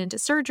going into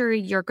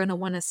surgery, you're going to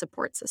want a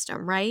support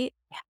system, right?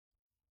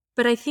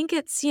 But I think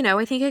I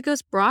think it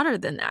goes broader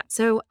than that.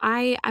 So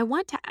I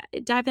want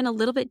to dive in a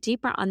little bit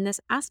deeper on this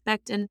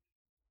aspect, and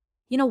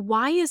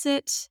why is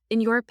it,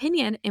 in your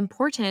opinion,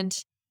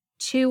 important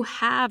to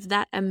have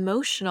that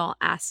emotional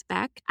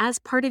aspect as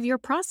part of your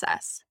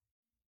process?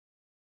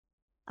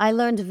 I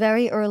learned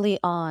very early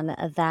on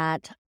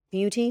that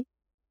beauty,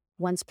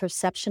 one's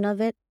perception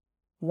of it,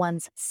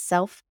 one's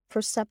self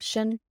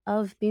perception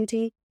of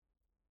beauty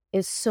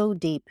is so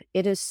deep.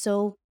 It is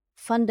so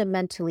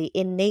fundamentally,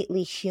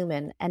 innately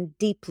human and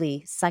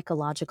deeply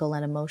psychological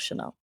and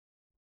emotional.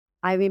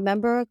 I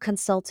remember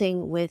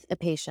consulting with a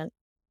patient,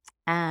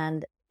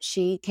 and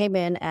she came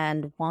in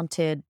and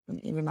wanted,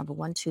 let me remember,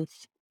 one, two,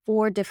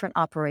 four different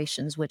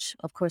operations, which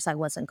of course I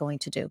wasn't going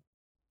to do.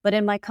 But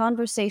in my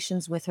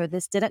conversations with her,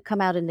 this didn't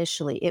come out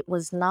initially. It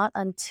was not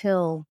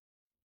until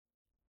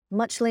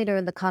much later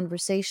in the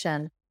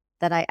conversation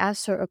that I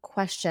asked her a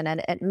question,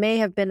 and it may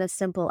have been as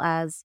simple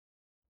as,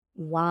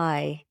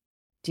 why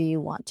do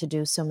you want to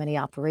do so many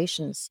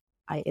operations?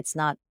 It's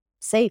not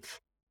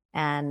safe.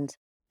 And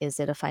is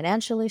it a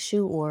financial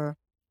issue, or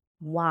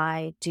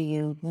why do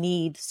you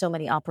need so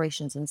many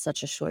operations in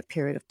such a short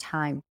period of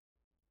time?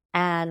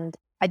 And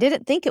I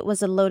didn't think it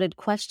was a loaded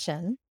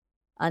question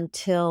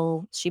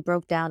until she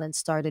broke down and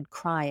started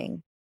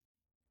crying.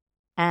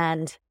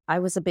 And I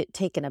was a bit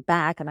taken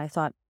aback, and I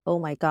thought, oh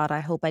my God, I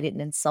hope I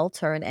didn't insult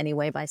her in any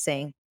way by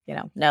saying,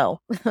 no,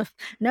 no,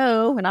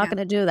 we're not Yeah. going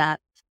to do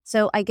that.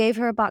 So I gave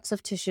her a box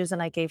of tissues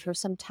and I gave her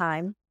some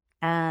time.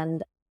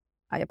 And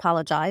I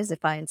apologize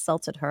if I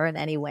insulted her in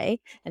any way.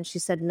 And she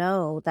said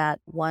no, that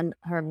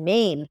her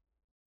main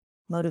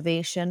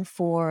motivation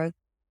for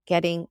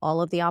getting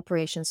all of the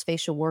operations,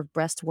 facial work,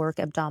 breast work,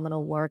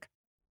 abdominal work,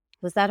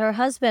 was that her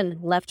husband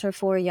left her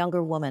for a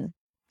younger woman.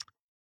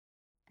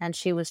 And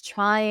she was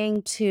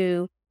trying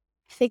to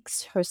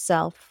fix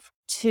herself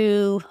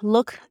to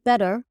look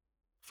better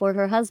for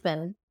her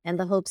husband in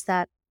the hopes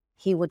that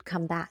he would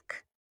come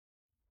back.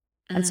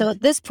 And so Mm,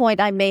 at this point,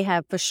 I may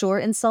have for sure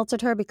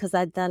insulted her, because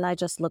then I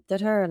just looked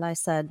at her and I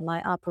said,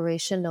 my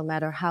operation, no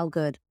matter how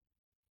good,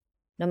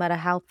 no matter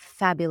how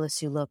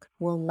fabulous you look,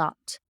 will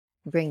not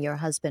bring your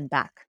husband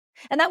back.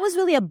 And that was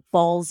really a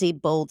ballsy,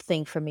 bold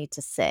thing for me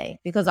to say,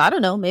 because I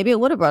don't know, maybe it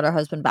would have brought her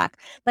husband back.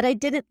 But I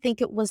didn't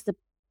think it was the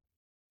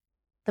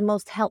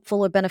most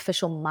helpful or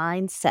beneficial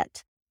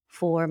mindset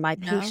for my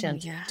no,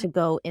 patient yeah. to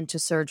go into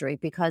surgery,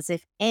 because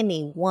if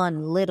any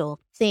one little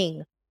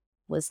thing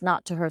was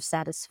not to her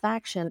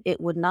satisfaction,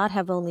 it would not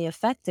have only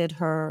affected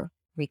her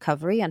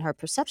recovery and her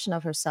perception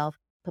of herself,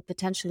 but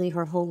potentially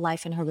her whole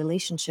life and her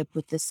relationship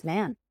with this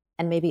man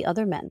and maybe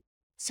other men.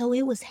 So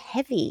it was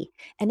heavy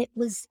and it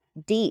was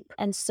deep.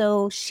 And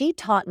so she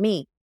taught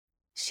me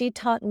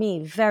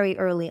very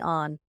early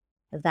on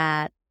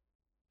that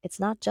it's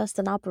not just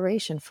an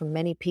operation for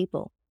many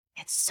people.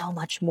 It's so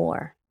much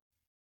more.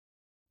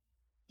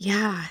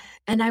 Yeah.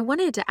 And I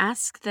wanted to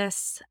ask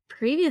this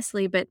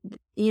previously, but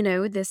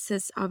this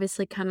has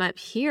obviously come up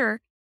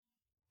here.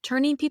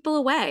 Turning people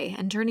away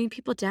and turning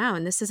people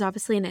down. This is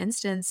obviously an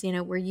instance,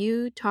 where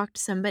you talked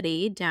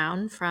somebody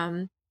down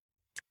from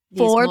these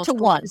 4 to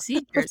multiple 1.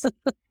 procedures.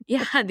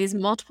 Yeah, these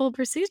multiple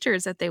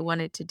procedures that they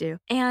wanted to do.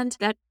 And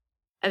that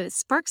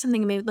sparked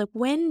something in me. Like,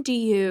 when do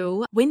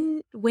you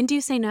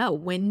say no?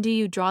 When do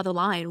you draw the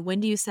line? When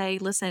do you say,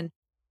 listen,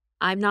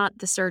 I'm not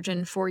the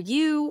surgeon for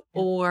you,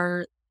 Yeah.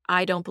 or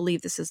I don't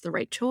believe this is the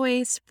right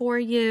choice for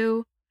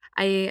you?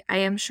 I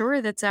am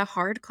sure that's a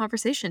hard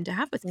conversation to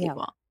have with Yeah.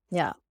 people.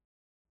 Yeah.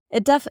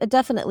 It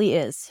definitely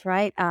is,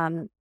 right?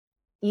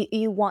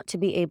 You want to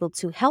be able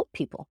to help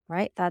people,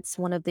 right? That's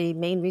one of the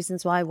main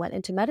reasons why I went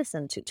into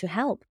medicine, to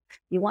help.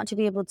 You want to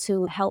be able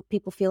to help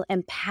people feel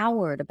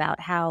empowered about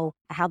how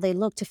they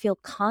look, to feel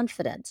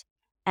confident.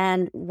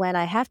 And when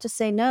I have to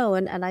say no,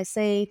 and I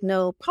say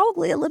no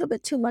probably a little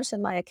bit too much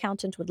than my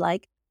accountant would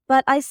like,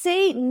 but I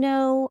say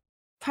no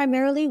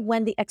primarily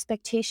when the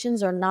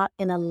expectations are not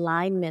in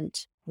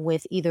alignment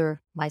with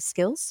either my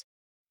skills,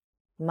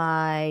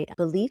 my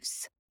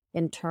beliefs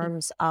in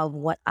terms of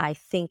what I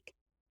think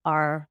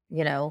are,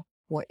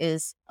 what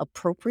is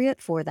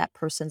appropriate for that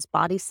person's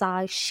body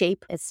size,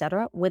 shape,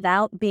 etc.,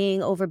 without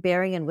being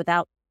overbearing and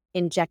without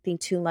injecting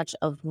too much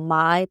of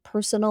my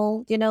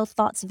personal,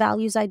 thoughts,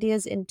 values,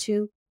 ideas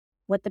into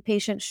what the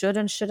patient should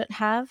and shouldn't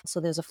have.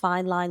 So there's a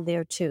fine line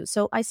there too.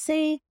 So I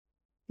say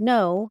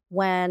no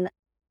when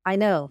I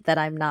know that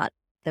I'm not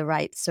the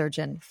right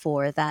surgeon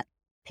for that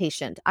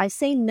patient. I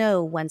say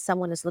no when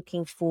someone is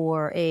looking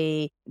for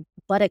a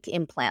buttock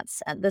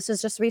implants. And this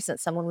is just recent.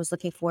 Someone was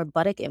looking for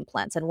buttock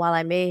implants. And while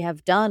I may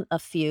have done a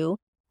few,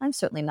 I'm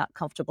certainly not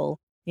comfortable,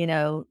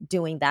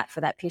 doing that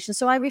for that patient.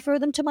 So I refer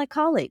them to my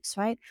colleagues,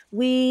 right?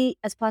 We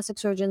as plastic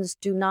surgeons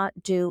do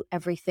not do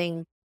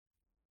everything,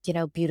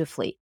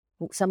 beautifully.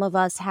 Some of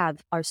us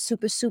are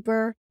super,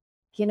 super,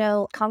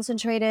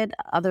 concentrated.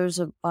 Others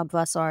of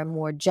us are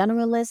more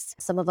generalists.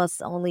 Some of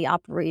us only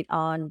operate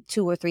on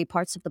 2 or 3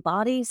 parts of the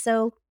body.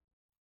 So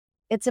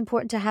it's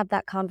important to have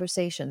that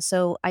conversation.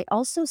 So I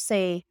also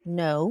say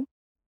no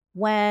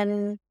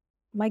when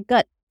my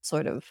gut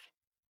sort of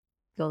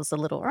goes a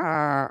little,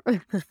 "Arr."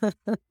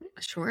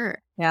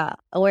 Sure. Yeah.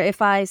 Or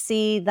if I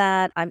see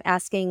that I'm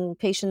asking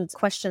patients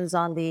questions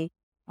on the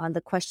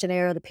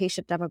questionnaire, the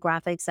patient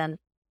demographics, and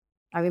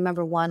I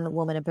remember one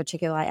woman in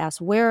particular, I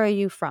asked, "Where are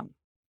you from?"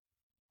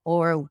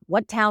 Or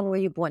 "What town were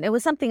you born?" It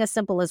was something as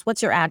simple as,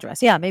 "What's your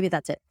address?" Yeah, maybe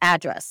that's it.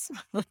 Address.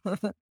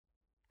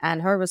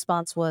 And her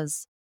response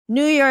was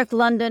New York,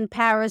 London,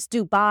 Paris,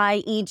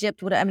 Dubai,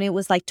 Egypt. I mean, it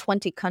was like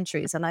 20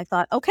 countries. And I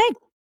thought,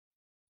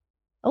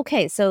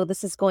 okay, so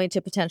this is going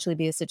to potentially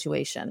be a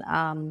situation.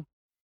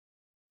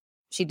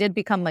 She did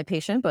become my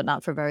patient, but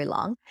not for very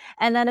long.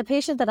 And then a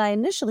patient that I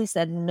initially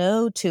said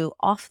no to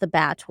off the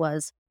bat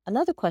was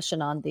another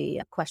question on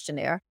the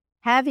questionnaire.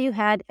 Have you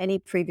had any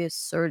previous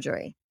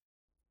surgery?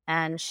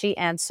 And she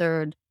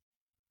answered,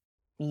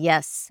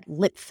 yes,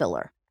 lip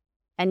filler.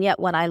 And yet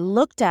when I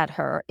looked at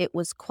her, it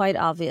was quite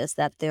obvious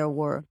that there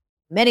were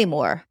many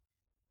more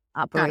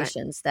Got it.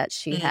 operations that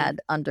she Mm,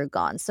 had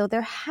undergone. So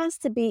there has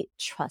to be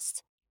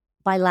trust,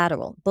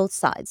 bilateral, both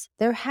sides.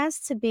 There has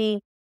to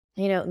be,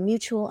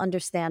 mutual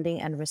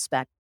understanding and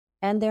respect.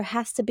 And there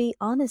has to be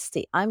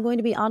honesty. I'm going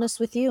to be honest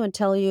with you and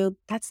tell you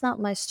that's not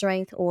my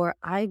strength, or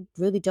I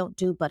really don't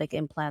do buttock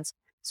implants.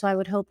 So I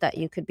would hope that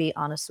you could be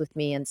honest with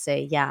me and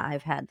say, yeah,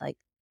 I've had like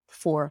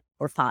 4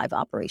 or 5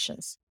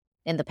 operations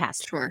in the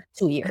past sure.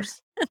 2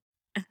 years.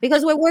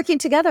 Because we're working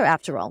together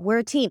after all. We're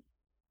a team.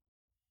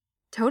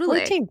 We're a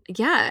Totally. team.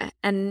 Yeah.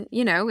 And,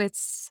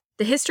 it's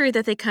the history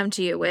that they come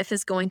to you with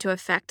is going to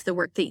affect the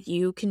work that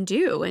you can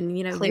do. And,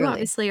 you Clearly.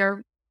 obviously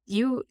are,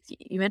 you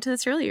mentioned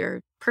this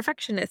earlier,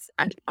 perfectionist.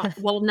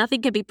 Well,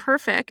 nothing can be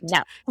perfect.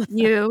 No.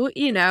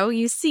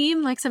 You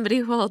seem like somebody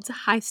who holds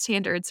high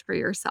standards for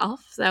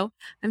yourself. So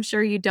I'm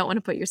sure you don't want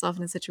to put yourself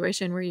in a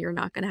situation where you're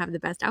not going to have the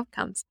best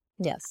outcomes.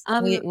 Yes,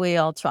 we Um, we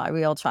all try,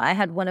 we all try. I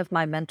had one of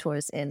my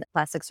mentors in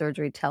plastic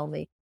surgery tell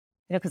me,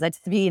 because I'd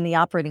be in the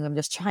operating room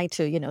just trying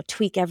to,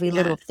 tweak every yeah.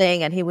 little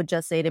thing, and he would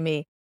just say to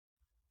me,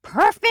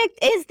 "Perfect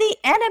is the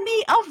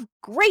enemy of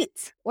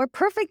great," or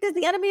 "Perfect is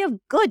the enemy of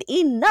good.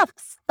 Enough.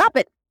 Stop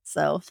it."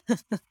 So,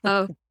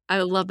 Oh, I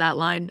love that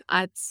line.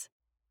 It's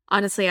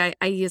honestly,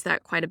 I use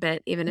that quite a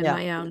bit even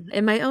yeah,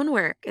 in my own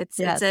work. An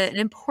yes,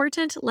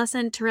 important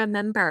lesson to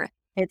remember.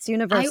 it's I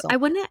universal.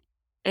 wanna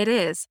it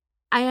is.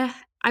 I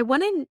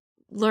wanna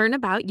learn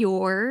about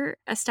your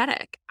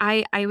aesthetic.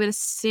 I would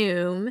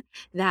assume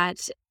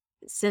that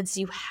since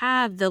you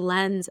have the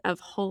lens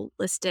of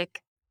holistic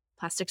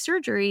plastic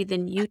surgery,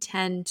 then you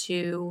tend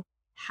to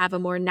have a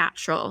more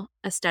natural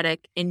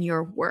aesthetic in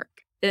your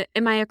work.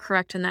 Am I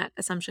correct in that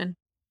assumption?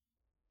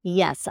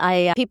 Yes,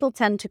 people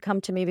tend to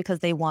come to me because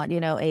they want,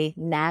 a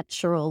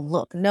natural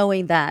look,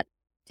 knowing that,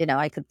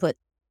 I could put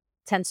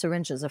 10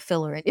 syringes of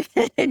filler in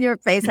in your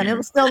face and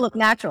it'll still look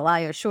natural, I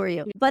assure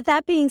you. But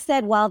that being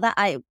said, while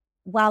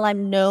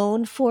I'm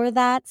known for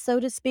that, so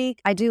to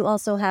speak, I do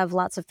also have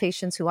lots of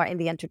patients who are in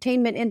the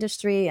entertainment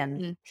industry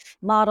and Mm,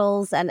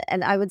 models, and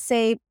I would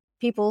say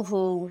people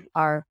who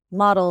are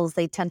models,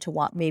 they tend to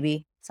want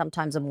maybe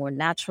sometimes a more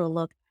natural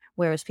look,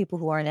 whereas people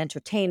who are in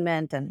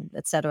entertainment and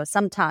et cetera,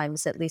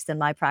 sometimes, at least in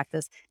my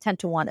practice, tend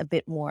to want a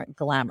bit more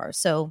glamour.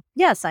 So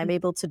yes, I'm mm.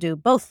 able to do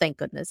both, thank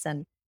goodness,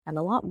 and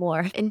a lot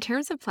more. In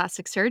terms of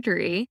plastic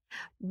surgery,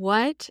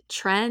 what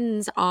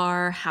trends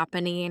are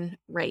happening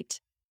right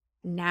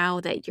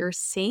now that you're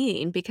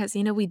seeing? Because,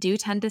 we do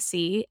tend to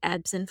see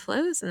ebbs and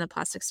flows in the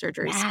plastic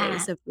surgery Yeah.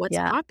 space of what's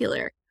Yeah.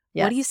 popular.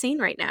 What are you Yes. seeing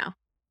right now?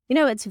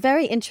 It's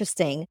very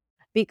interesting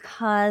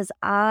because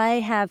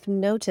I have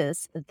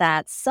noticed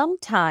that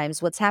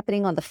sometimes what's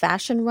happening on the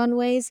fashion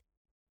runways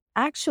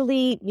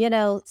actually,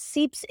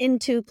 seeps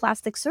into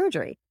plastic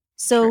surgery.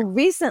 So Sure.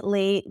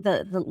 recently,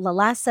 the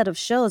last set of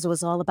shows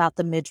was all about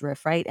the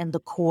midriff, right? And the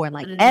core. And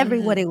like Mhm.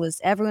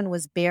 everyone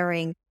was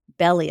bearing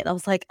belly. And I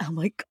was like, oh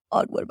my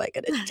God, what am I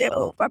gonna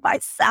do for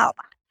myself?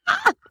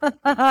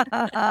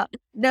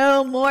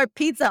 No more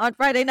pizza on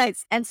Friday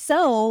nights. And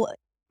so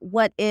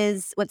what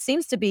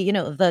seems to be,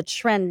 the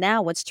trend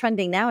now, what's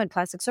trending now in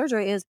plastic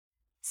surgery is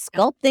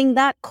Yep. sculpting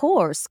that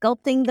core,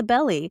 sculpting the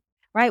belly,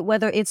 right?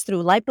 Whether it's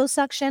through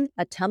liposuction,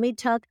 a tummy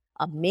tuck,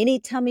 a mini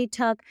tummy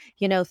tuck,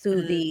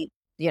 through Mm, the,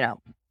 you know,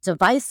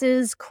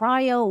 devices,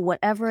 cryo,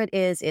 whatever it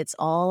is, it's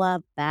all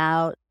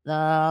about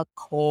the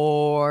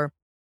core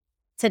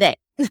today.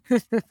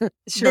 This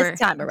sure.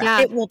 time around.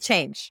 Yeah. It will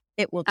change.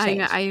 It will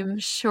change. I am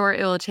sure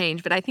it will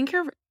change, but I think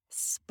you're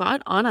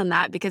spot on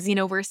that because,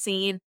 we're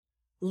seeing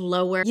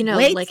lower,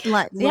 like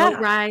Yeah,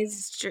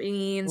 low-rise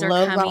jeans are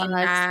low coming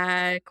rise.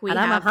 back. We And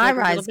I'm a have, high like, a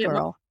little rise bit more.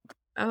 girl.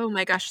 Oh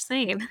my gosh,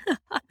 same.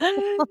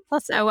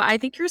 So I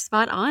think you're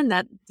spot on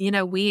that,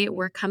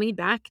 we're coming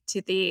back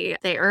to the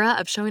era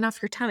of showing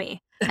off your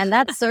tummy. And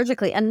that's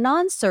surgically and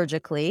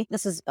non-surgically.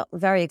 This is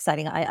very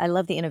exciting. I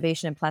love the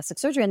innovation in plastic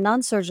surgery and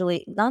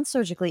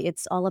non-surgically,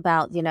 it's all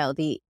about,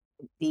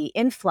 the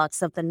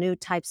influx of the new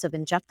types of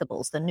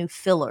injectables, the new Mm,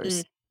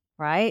 fillers,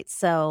 right?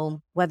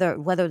 So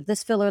whether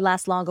this filler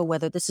lasts longer,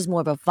 whether this is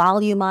more of a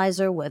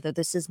volumizer, whether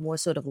this is more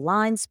sort of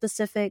line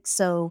specific.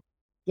 So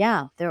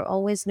yeah, there are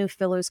always new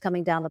fillers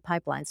coming down the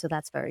pipeline. So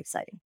that's very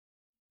exciting.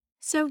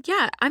 So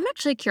yeah, I'm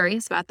actually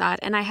curious about that,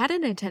 and I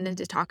hadn't intended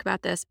to talk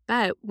about this,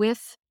 but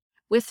with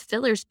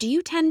fillers, do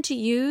you tend to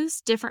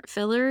use different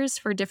fillers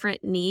for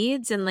different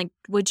needs? And like,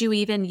 would you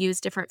even use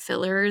different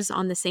fillers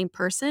on the same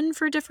person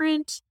for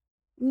different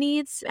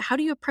needs? How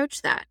do you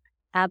approach that?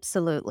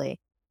 Absolutely.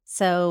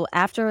 So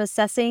after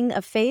assessing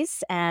a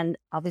face and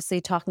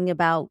obviously talking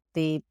about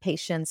the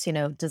patient's,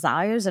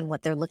 desires and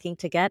what they're looking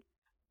to get,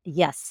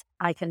 yes,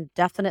 I can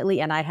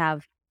definitely, and I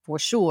have for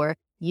sure,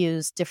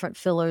 used different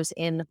fillers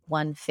in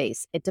one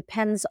face. It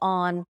depends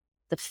on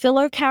the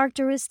filler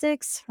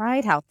characteristics,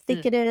 right? How thick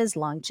Mm, it is,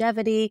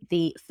 longevity,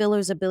 the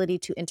filler's ability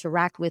to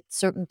interact with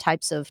certain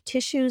types of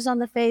tissues on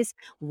the face,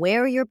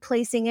 where you're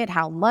placing it,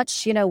 how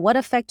much, what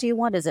effect do you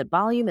want? Is it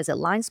volume? Is it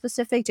line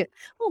specific?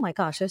 Oh my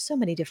gosh, there's so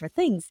many different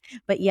things.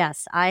 But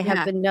yes, I have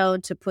yeah. been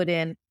known to put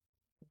in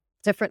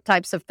different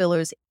types of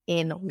fillers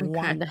in Okay.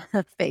 one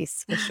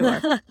face for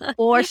sure.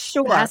 For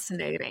sure.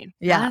 Fascinating.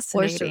 Yeah,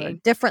 for sure.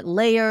 Fascinating. Different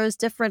layers,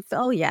 different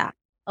oh yeah.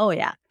 Oh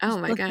yeah. Oh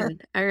my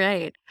God. All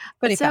right.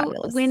 Pretty So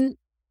fabulous.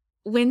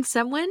 when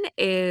someone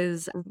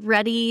is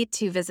ready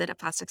to visit a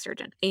plastic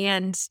surgeon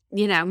and,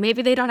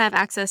 maybe they don't have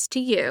access to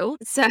you.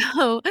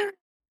 So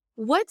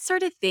what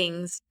sort of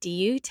things do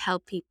you tell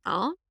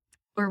people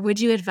or would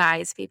you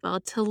advise people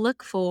to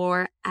look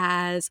for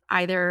as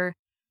either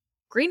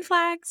green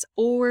flags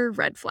or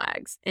red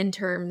flags in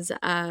terms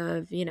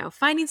of,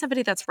 finding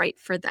somebody that's right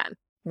for them?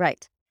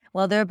 Right.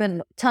 Well, there have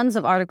been tons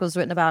of articles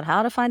written about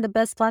how to find the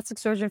best plastic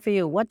surgeon for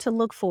you, what to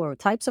look for,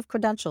 types of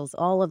credentials,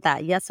 all of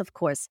that. Yes, of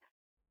course.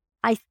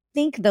 I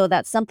think, though,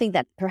 that's something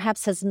that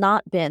perhaps has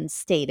not been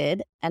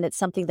stated, and it's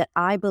something that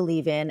I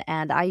believe in,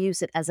 and I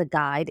use it as a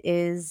guide,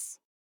 is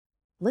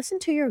listen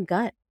to your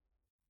gut.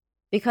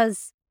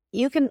 Because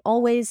you can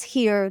always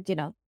hear,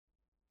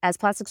 as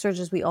plastic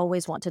surgeons, we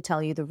always want to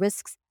tell you the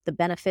risks, the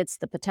benefits,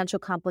 the potential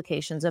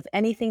complications of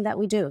anything that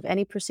we do, of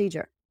any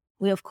procedure.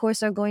 We, of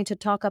course, are going to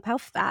talk up how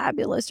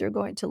fabulous you're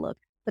going to look,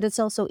 but it's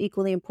also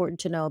equally important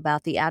to know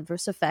about the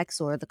adverse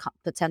effects or the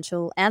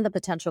potential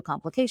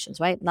complications,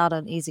 right? Not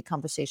an easy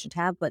conversation to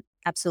have, but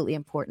absolutely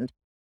important.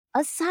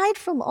 Aside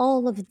from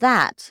all of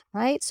that,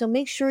 right? So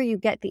make sure you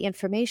get the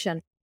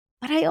information.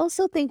 But I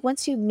also think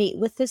once you meet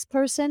with this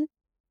person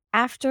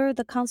after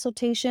the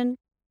consultation,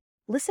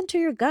 listen to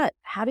your gut.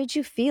 How did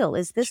you feel?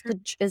 Sure.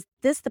 Is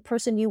this the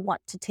person you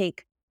want to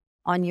take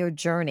on your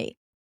journey?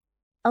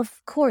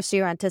 Of course,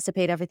 you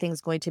anticipate everything's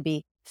going to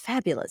be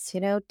fabulous,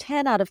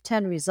 10 out of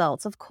 10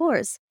 results, of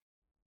course.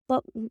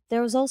 But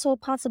there's also a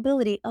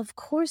possibility, of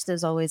course,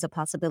 there's always a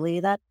possibility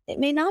that it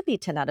may not be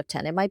 10 out of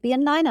 10. It might be a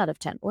 9 out of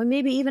 10, or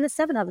maybe even a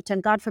 7 out of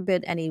 10, God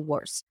forbid, any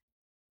worse.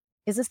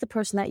 Is this the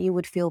person that you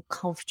would feel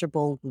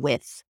comfortable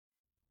with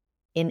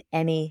in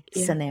any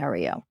Yeah.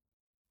 scenario?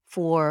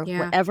 For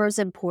Yeah. whatever is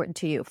important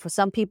to you. For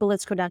some people,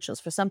 it's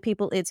credentials. For some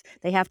people, it's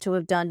they have to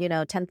have done,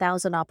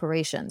 10,000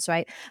 operations,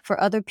 right? For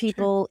other Sure.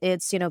 people,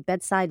 it's,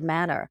 bedside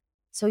manner.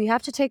 So you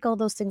have to take all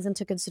those things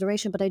into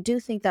consideration. But I do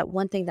think that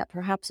one thing that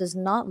perhaps is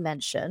not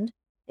mentioned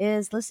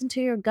is listen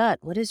to your gut.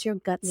 What does your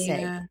gut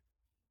say? Yeah.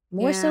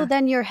 More so Yeah.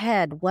 than your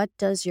head. What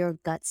does your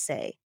gut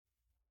say?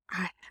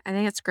 I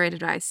think it's great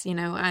advice.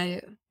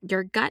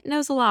 Your gut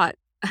knows a lot.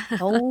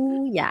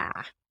 Oh,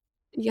 yeah.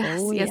 Yes,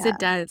 Oh, yes, yeah. it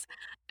does.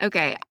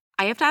 Okay,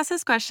 I have to ask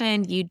this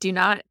question. You do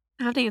not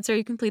have to answer.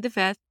 You can plead the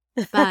fifth.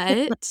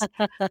 But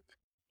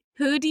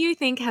who do you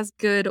think has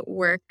good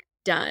work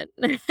done?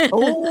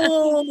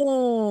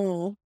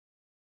 Oh,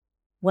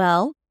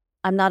 well,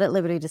 I'm not at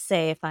liberty to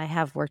say if I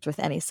have worked with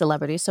any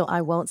celebrity, so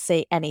I won't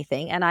say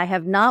anything. And I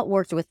have not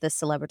worked with this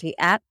celebrity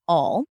at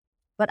all.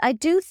 But I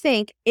do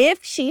think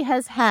if she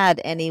has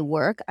had any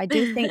work, I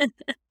do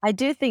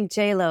think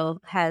J-Lo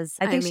has,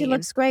 I I think she mean,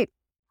 looks great.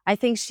 I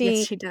think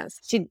yes, she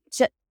does. she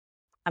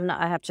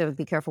I have to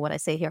be careful what I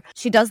say here.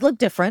 She does look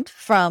different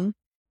from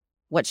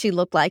what she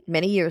looked like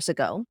many years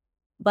ago.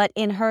 But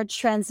in her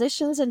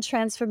transitions and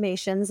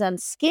transformations and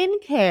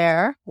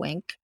skincare,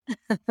 wink,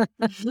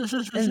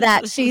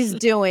 that she's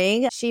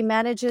doing, she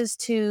manages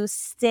to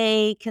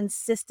stay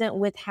consistent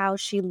with how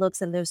she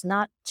looks, and there's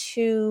not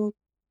too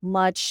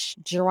much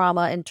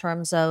drama in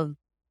terms of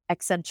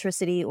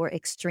eccentricity or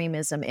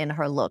extremism in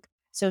her look.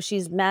 So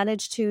she's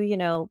managed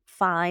to,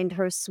 find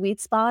her sweet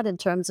spot in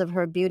terms of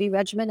her beauty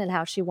regimen and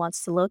how she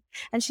wants to look,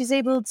 and she's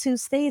able to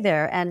stay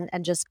there and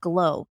just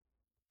glow.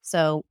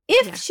 So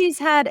if Yeah. she's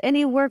had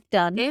any work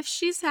done, If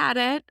she's had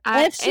it,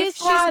 if if she's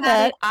she's had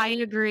had it, it, I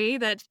agree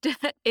that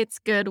it's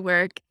good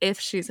work if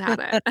she's had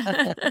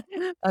it.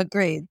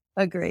 agreed,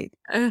 agreed.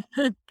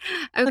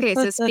 Okay,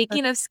 so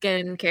speaking of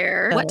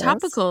skincare, what Yes.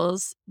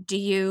 topicals do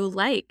you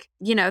like?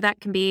 That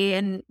can be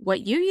in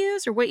what you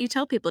use or what you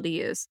tell people to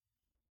use.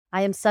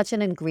 I am such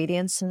an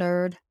ingredients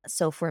nerd.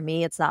 So for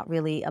me, it's not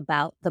really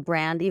about the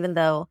brand, even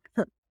though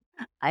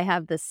I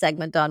have this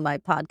segment on my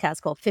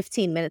podcast called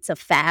 15 Minutes of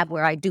Fab,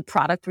 where I do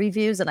product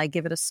reviews and I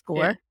give it a Yeah.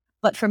 score.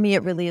 But for me,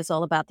 it really is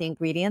all about the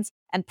ingredients.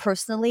 And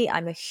personally,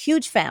 I'm a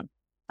huge fan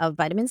of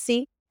vitamin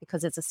C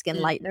because it's a skin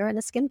Mm, lightener and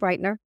a skin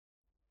brightener,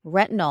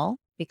 retinol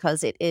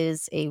because it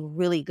is a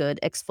really good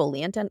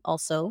exfoliant and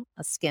also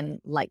a skin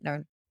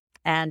lightener,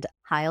 and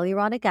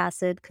hyaluronic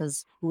acid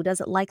because who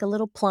doesn't like a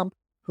little plump?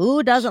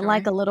 Who doesn't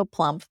like sure. a little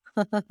plump?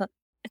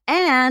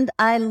 And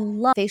I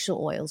love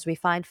facial oils,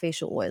 refined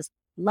facial oils.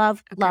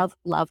 Love, Okay. love,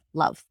 love,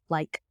 love.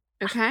 Like,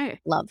 Okay.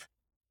 love.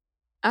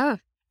 Oh,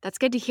 that's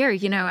good to hear.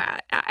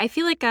 I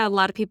feel like a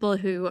lot of people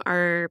who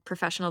are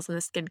professionals in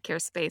the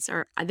skincare space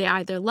they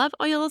either love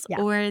oils Yeah.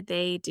 or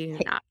they do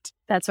Hey, not.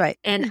 that's right.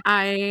 And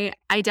I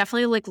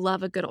definitely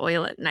love a good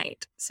oil at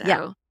night. Yeah.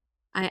 So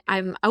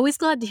I'm always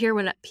glad to hear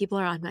when people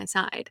are on my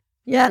side.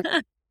 Yeah.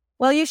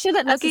 Well, you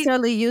shouldn't Okay,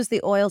 necessarily use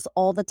the oils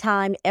all the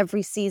time,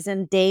 every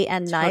season, day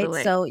and night.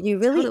 totally. So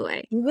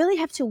Totally. you really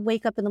have to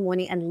wake up in the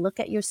morning and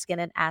look at your skin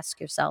and ask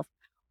yourself,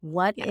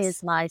 what Yes.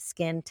 is my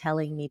skin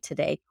telling me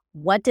today?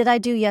 What did I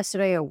do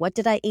yesterday or what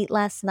did I eat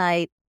last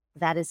night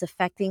that is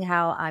affecting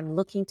how I'm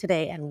looking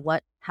today and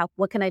what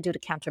can I do to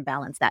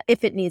counterbalance that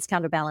if it needs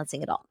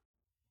counterbalancing at all?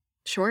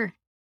 Sure.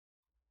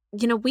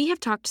 We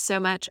have talked so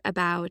much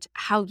about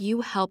how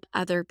you help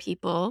other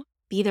people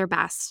be their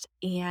best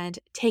and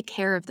take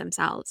care of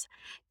themselves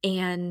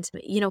and,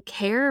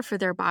 care for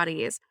their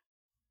bodies.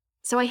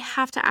 So I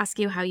have to ask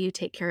you how you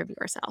take care of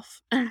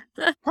yourself.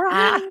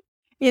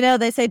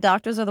 They say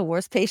doctors are the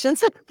worst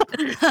patients.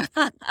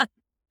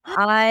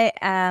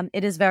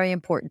 It is very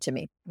important to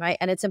me, right?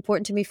 And it's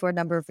important to me for a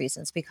number of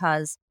reasons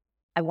because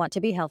I want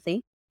to be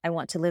healthy. I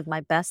want to live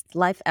my best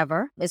life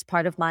ever is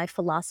part of my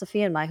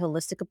philosophy and my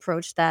holistic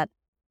approach that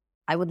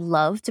I would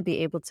love to be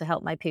able to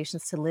help my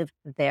patients to live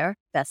their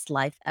best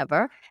life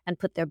ever and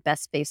put their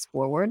best face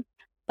forward.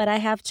 But I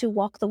have to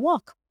walk the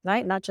walk,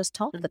 right? Not just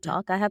talk the Mhm.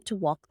 talk. I have to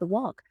walk the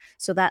walk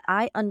so that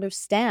I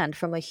understand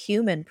from a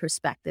human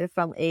perspective,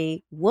 from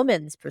a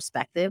woman's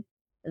perspective,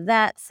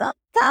 that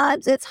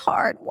sometimes it's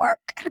hard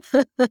work.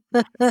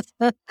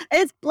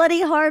 It's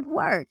bloody hard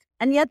work.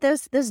 And yet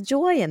there's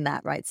joy in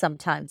that, right?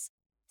 Sometimes.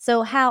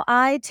 So how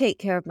I take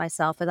care of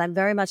myself is I'm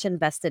very much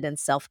invested in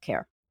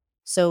self-care.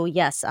 So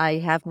yes, I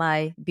have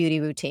my beauty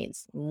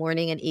routines,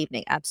 morning and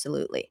evening,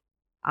 absolutely.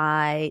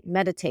 I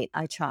meditate,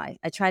 I try.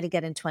 I try to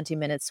get in 20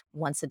 minutes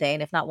once a day,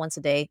 and if not once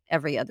a day,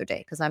 every other day,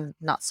 because I'm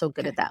not so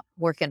good at Okay. that.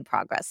 Work in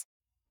progress.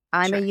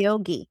 I'm a Sure.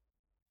 yogi.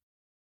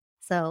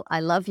 So I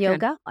love Good.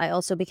 yoga. I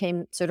also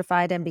became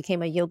certified and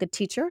became a yoga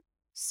teacher.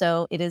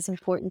 So it is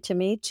important to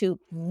me to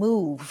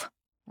move,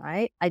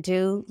 right? I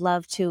do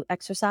love to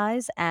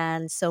exercise.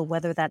 And so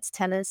whether that's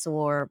tennis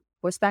or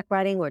horseback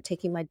riding or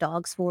taking my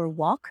dogs for a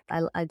walk,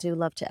 I do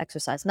love to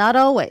exercise. Not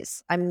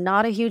always. I'm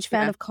not a huge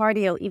fan Yeah. of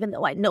cardio, even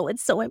though I know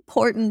it's so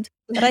important.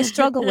 But I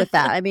struggle with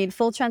that. I mean,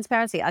 full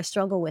transparency, I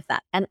struggle with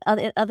that. And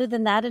other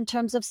than that, in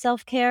terms of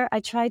self care,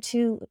 I try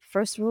to,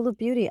 first rule of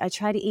beauty, I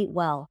try to eat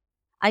well.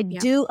 I Yeah.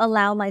 do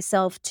allow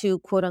myself to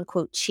quote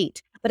unquote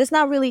cheat, but it's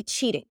not really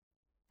cheating.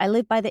 I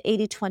live by the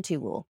 80-20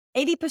 rule.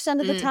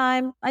 80% of the Mm.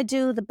 time, I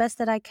do the best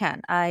that I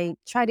can. I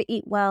try to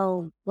eat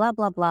well, blah,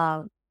 blah,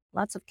 blah.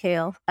 Lots of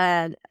kale.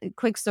 And a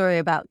quick story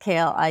about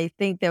kale. I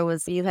think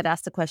you had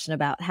asked a question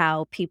about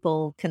how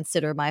people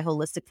consider my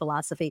holistic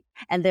philosophy.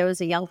 And there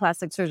was a young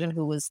plastic surgeon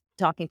who was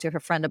talking to her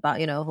friend about,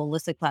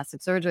 holistic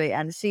plastic surgery.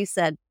 And she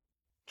said,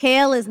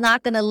 kale is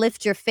not going to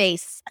lift your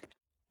face.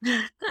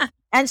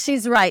 And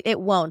she's right,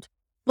 it won't.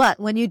 But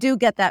when you do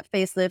get that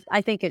facelift,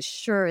 I think it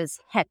sure as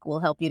heck will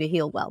help you to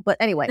heal well. But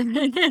anyway,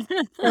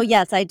 so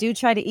yes, I do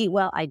try to eat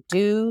well. I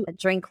do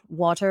drink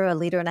water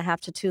 1.5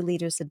 to 2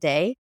 liters a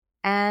day.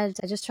 And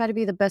I just try to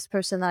be the best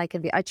person that I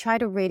can be. I try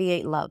to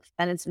radiate love,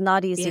 and it's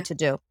not easy Yeah. to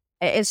do.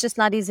 It's just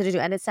not easy to do.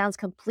 And it sounds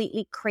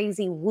completely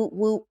crazy, woot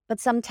woot. But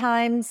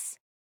sometimes,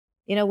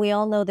 we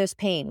all know there's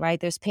pain, right?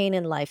 There's pain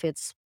in life.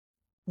 It's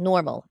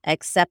normal.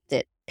 Accept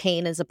it.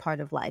 Pain is a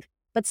part of life.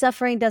 But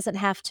suffering doesn't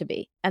have to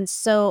be. And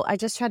so I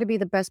just try to be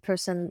the best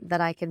person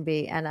that I can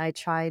be. And I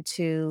try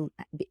to,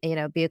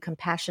 be a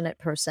compassionate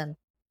person.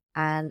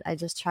 And I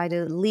just try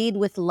to lead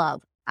with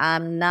love.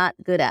 I'm not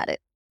good at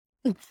it.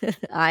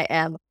 I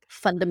am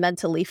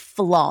fundamentally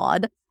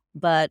flawed.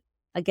 But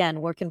again,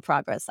 work in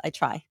progress. I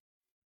try.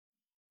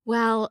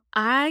 Well,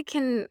 I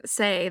can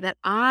say that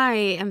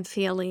I am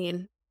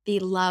feeling the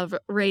love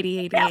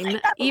radiating,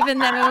 even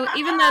though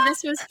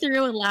this was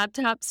through a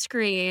laptop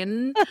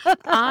screen,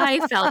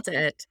 I felt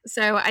it.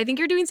 So I think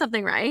you're doing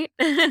something right.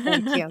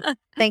 Thank you.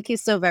 Thank you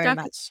so very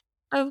Talk much.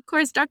 Of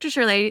course, Dr.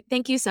 Shirley,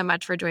 thank you so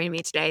much for joining me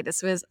today.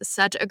 This was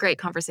such a great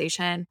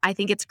conversation. I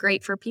think it's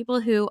great for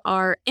people who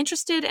are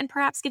interested in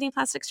perhaps getting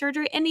plastic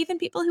surgery and even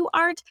people who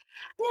aren't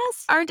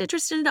Yes.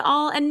 interested at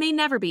all and may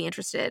never be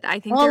interested. I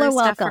think All there are is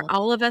stuff for welcome.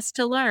 all of us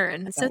to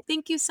learn. So Right.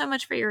 thank you so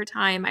much for your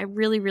time. I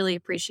really, really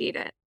appreciate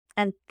it.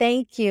 And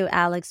thank you,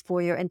 Alex,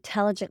 for your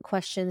intelligent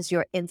questions,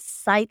 your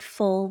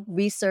insightful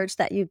research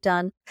that you've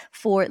done,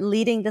 for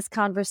leading this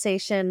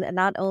conversation,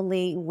 not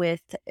only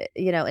with,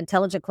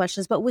 intelligent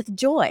questions, but with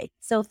joy.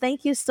 So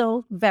thank you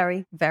so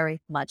very,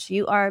 very much.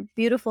 You are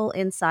beautiful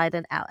inside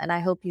and out, and I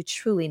hope you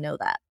truly know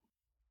that.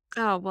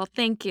 Oh, well,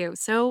 thank you.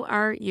 So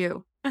are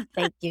you.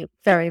 Thank you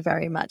very,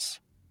 very much.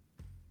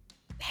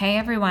 Hey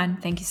everyone,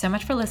 thank you so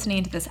much for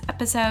listening to this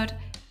episode.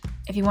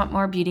 If you want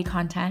more beauty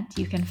content,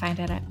 you can find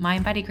it at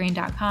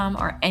mindbodygreen.com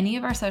or any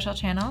of our social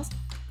channels.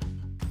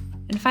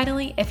 And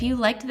finally, if you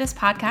liked this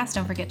podcast,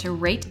 don't forget to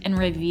rate and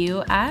review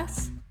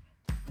us.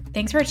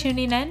 Thanks for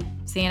tuning in.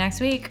 See you next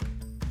week.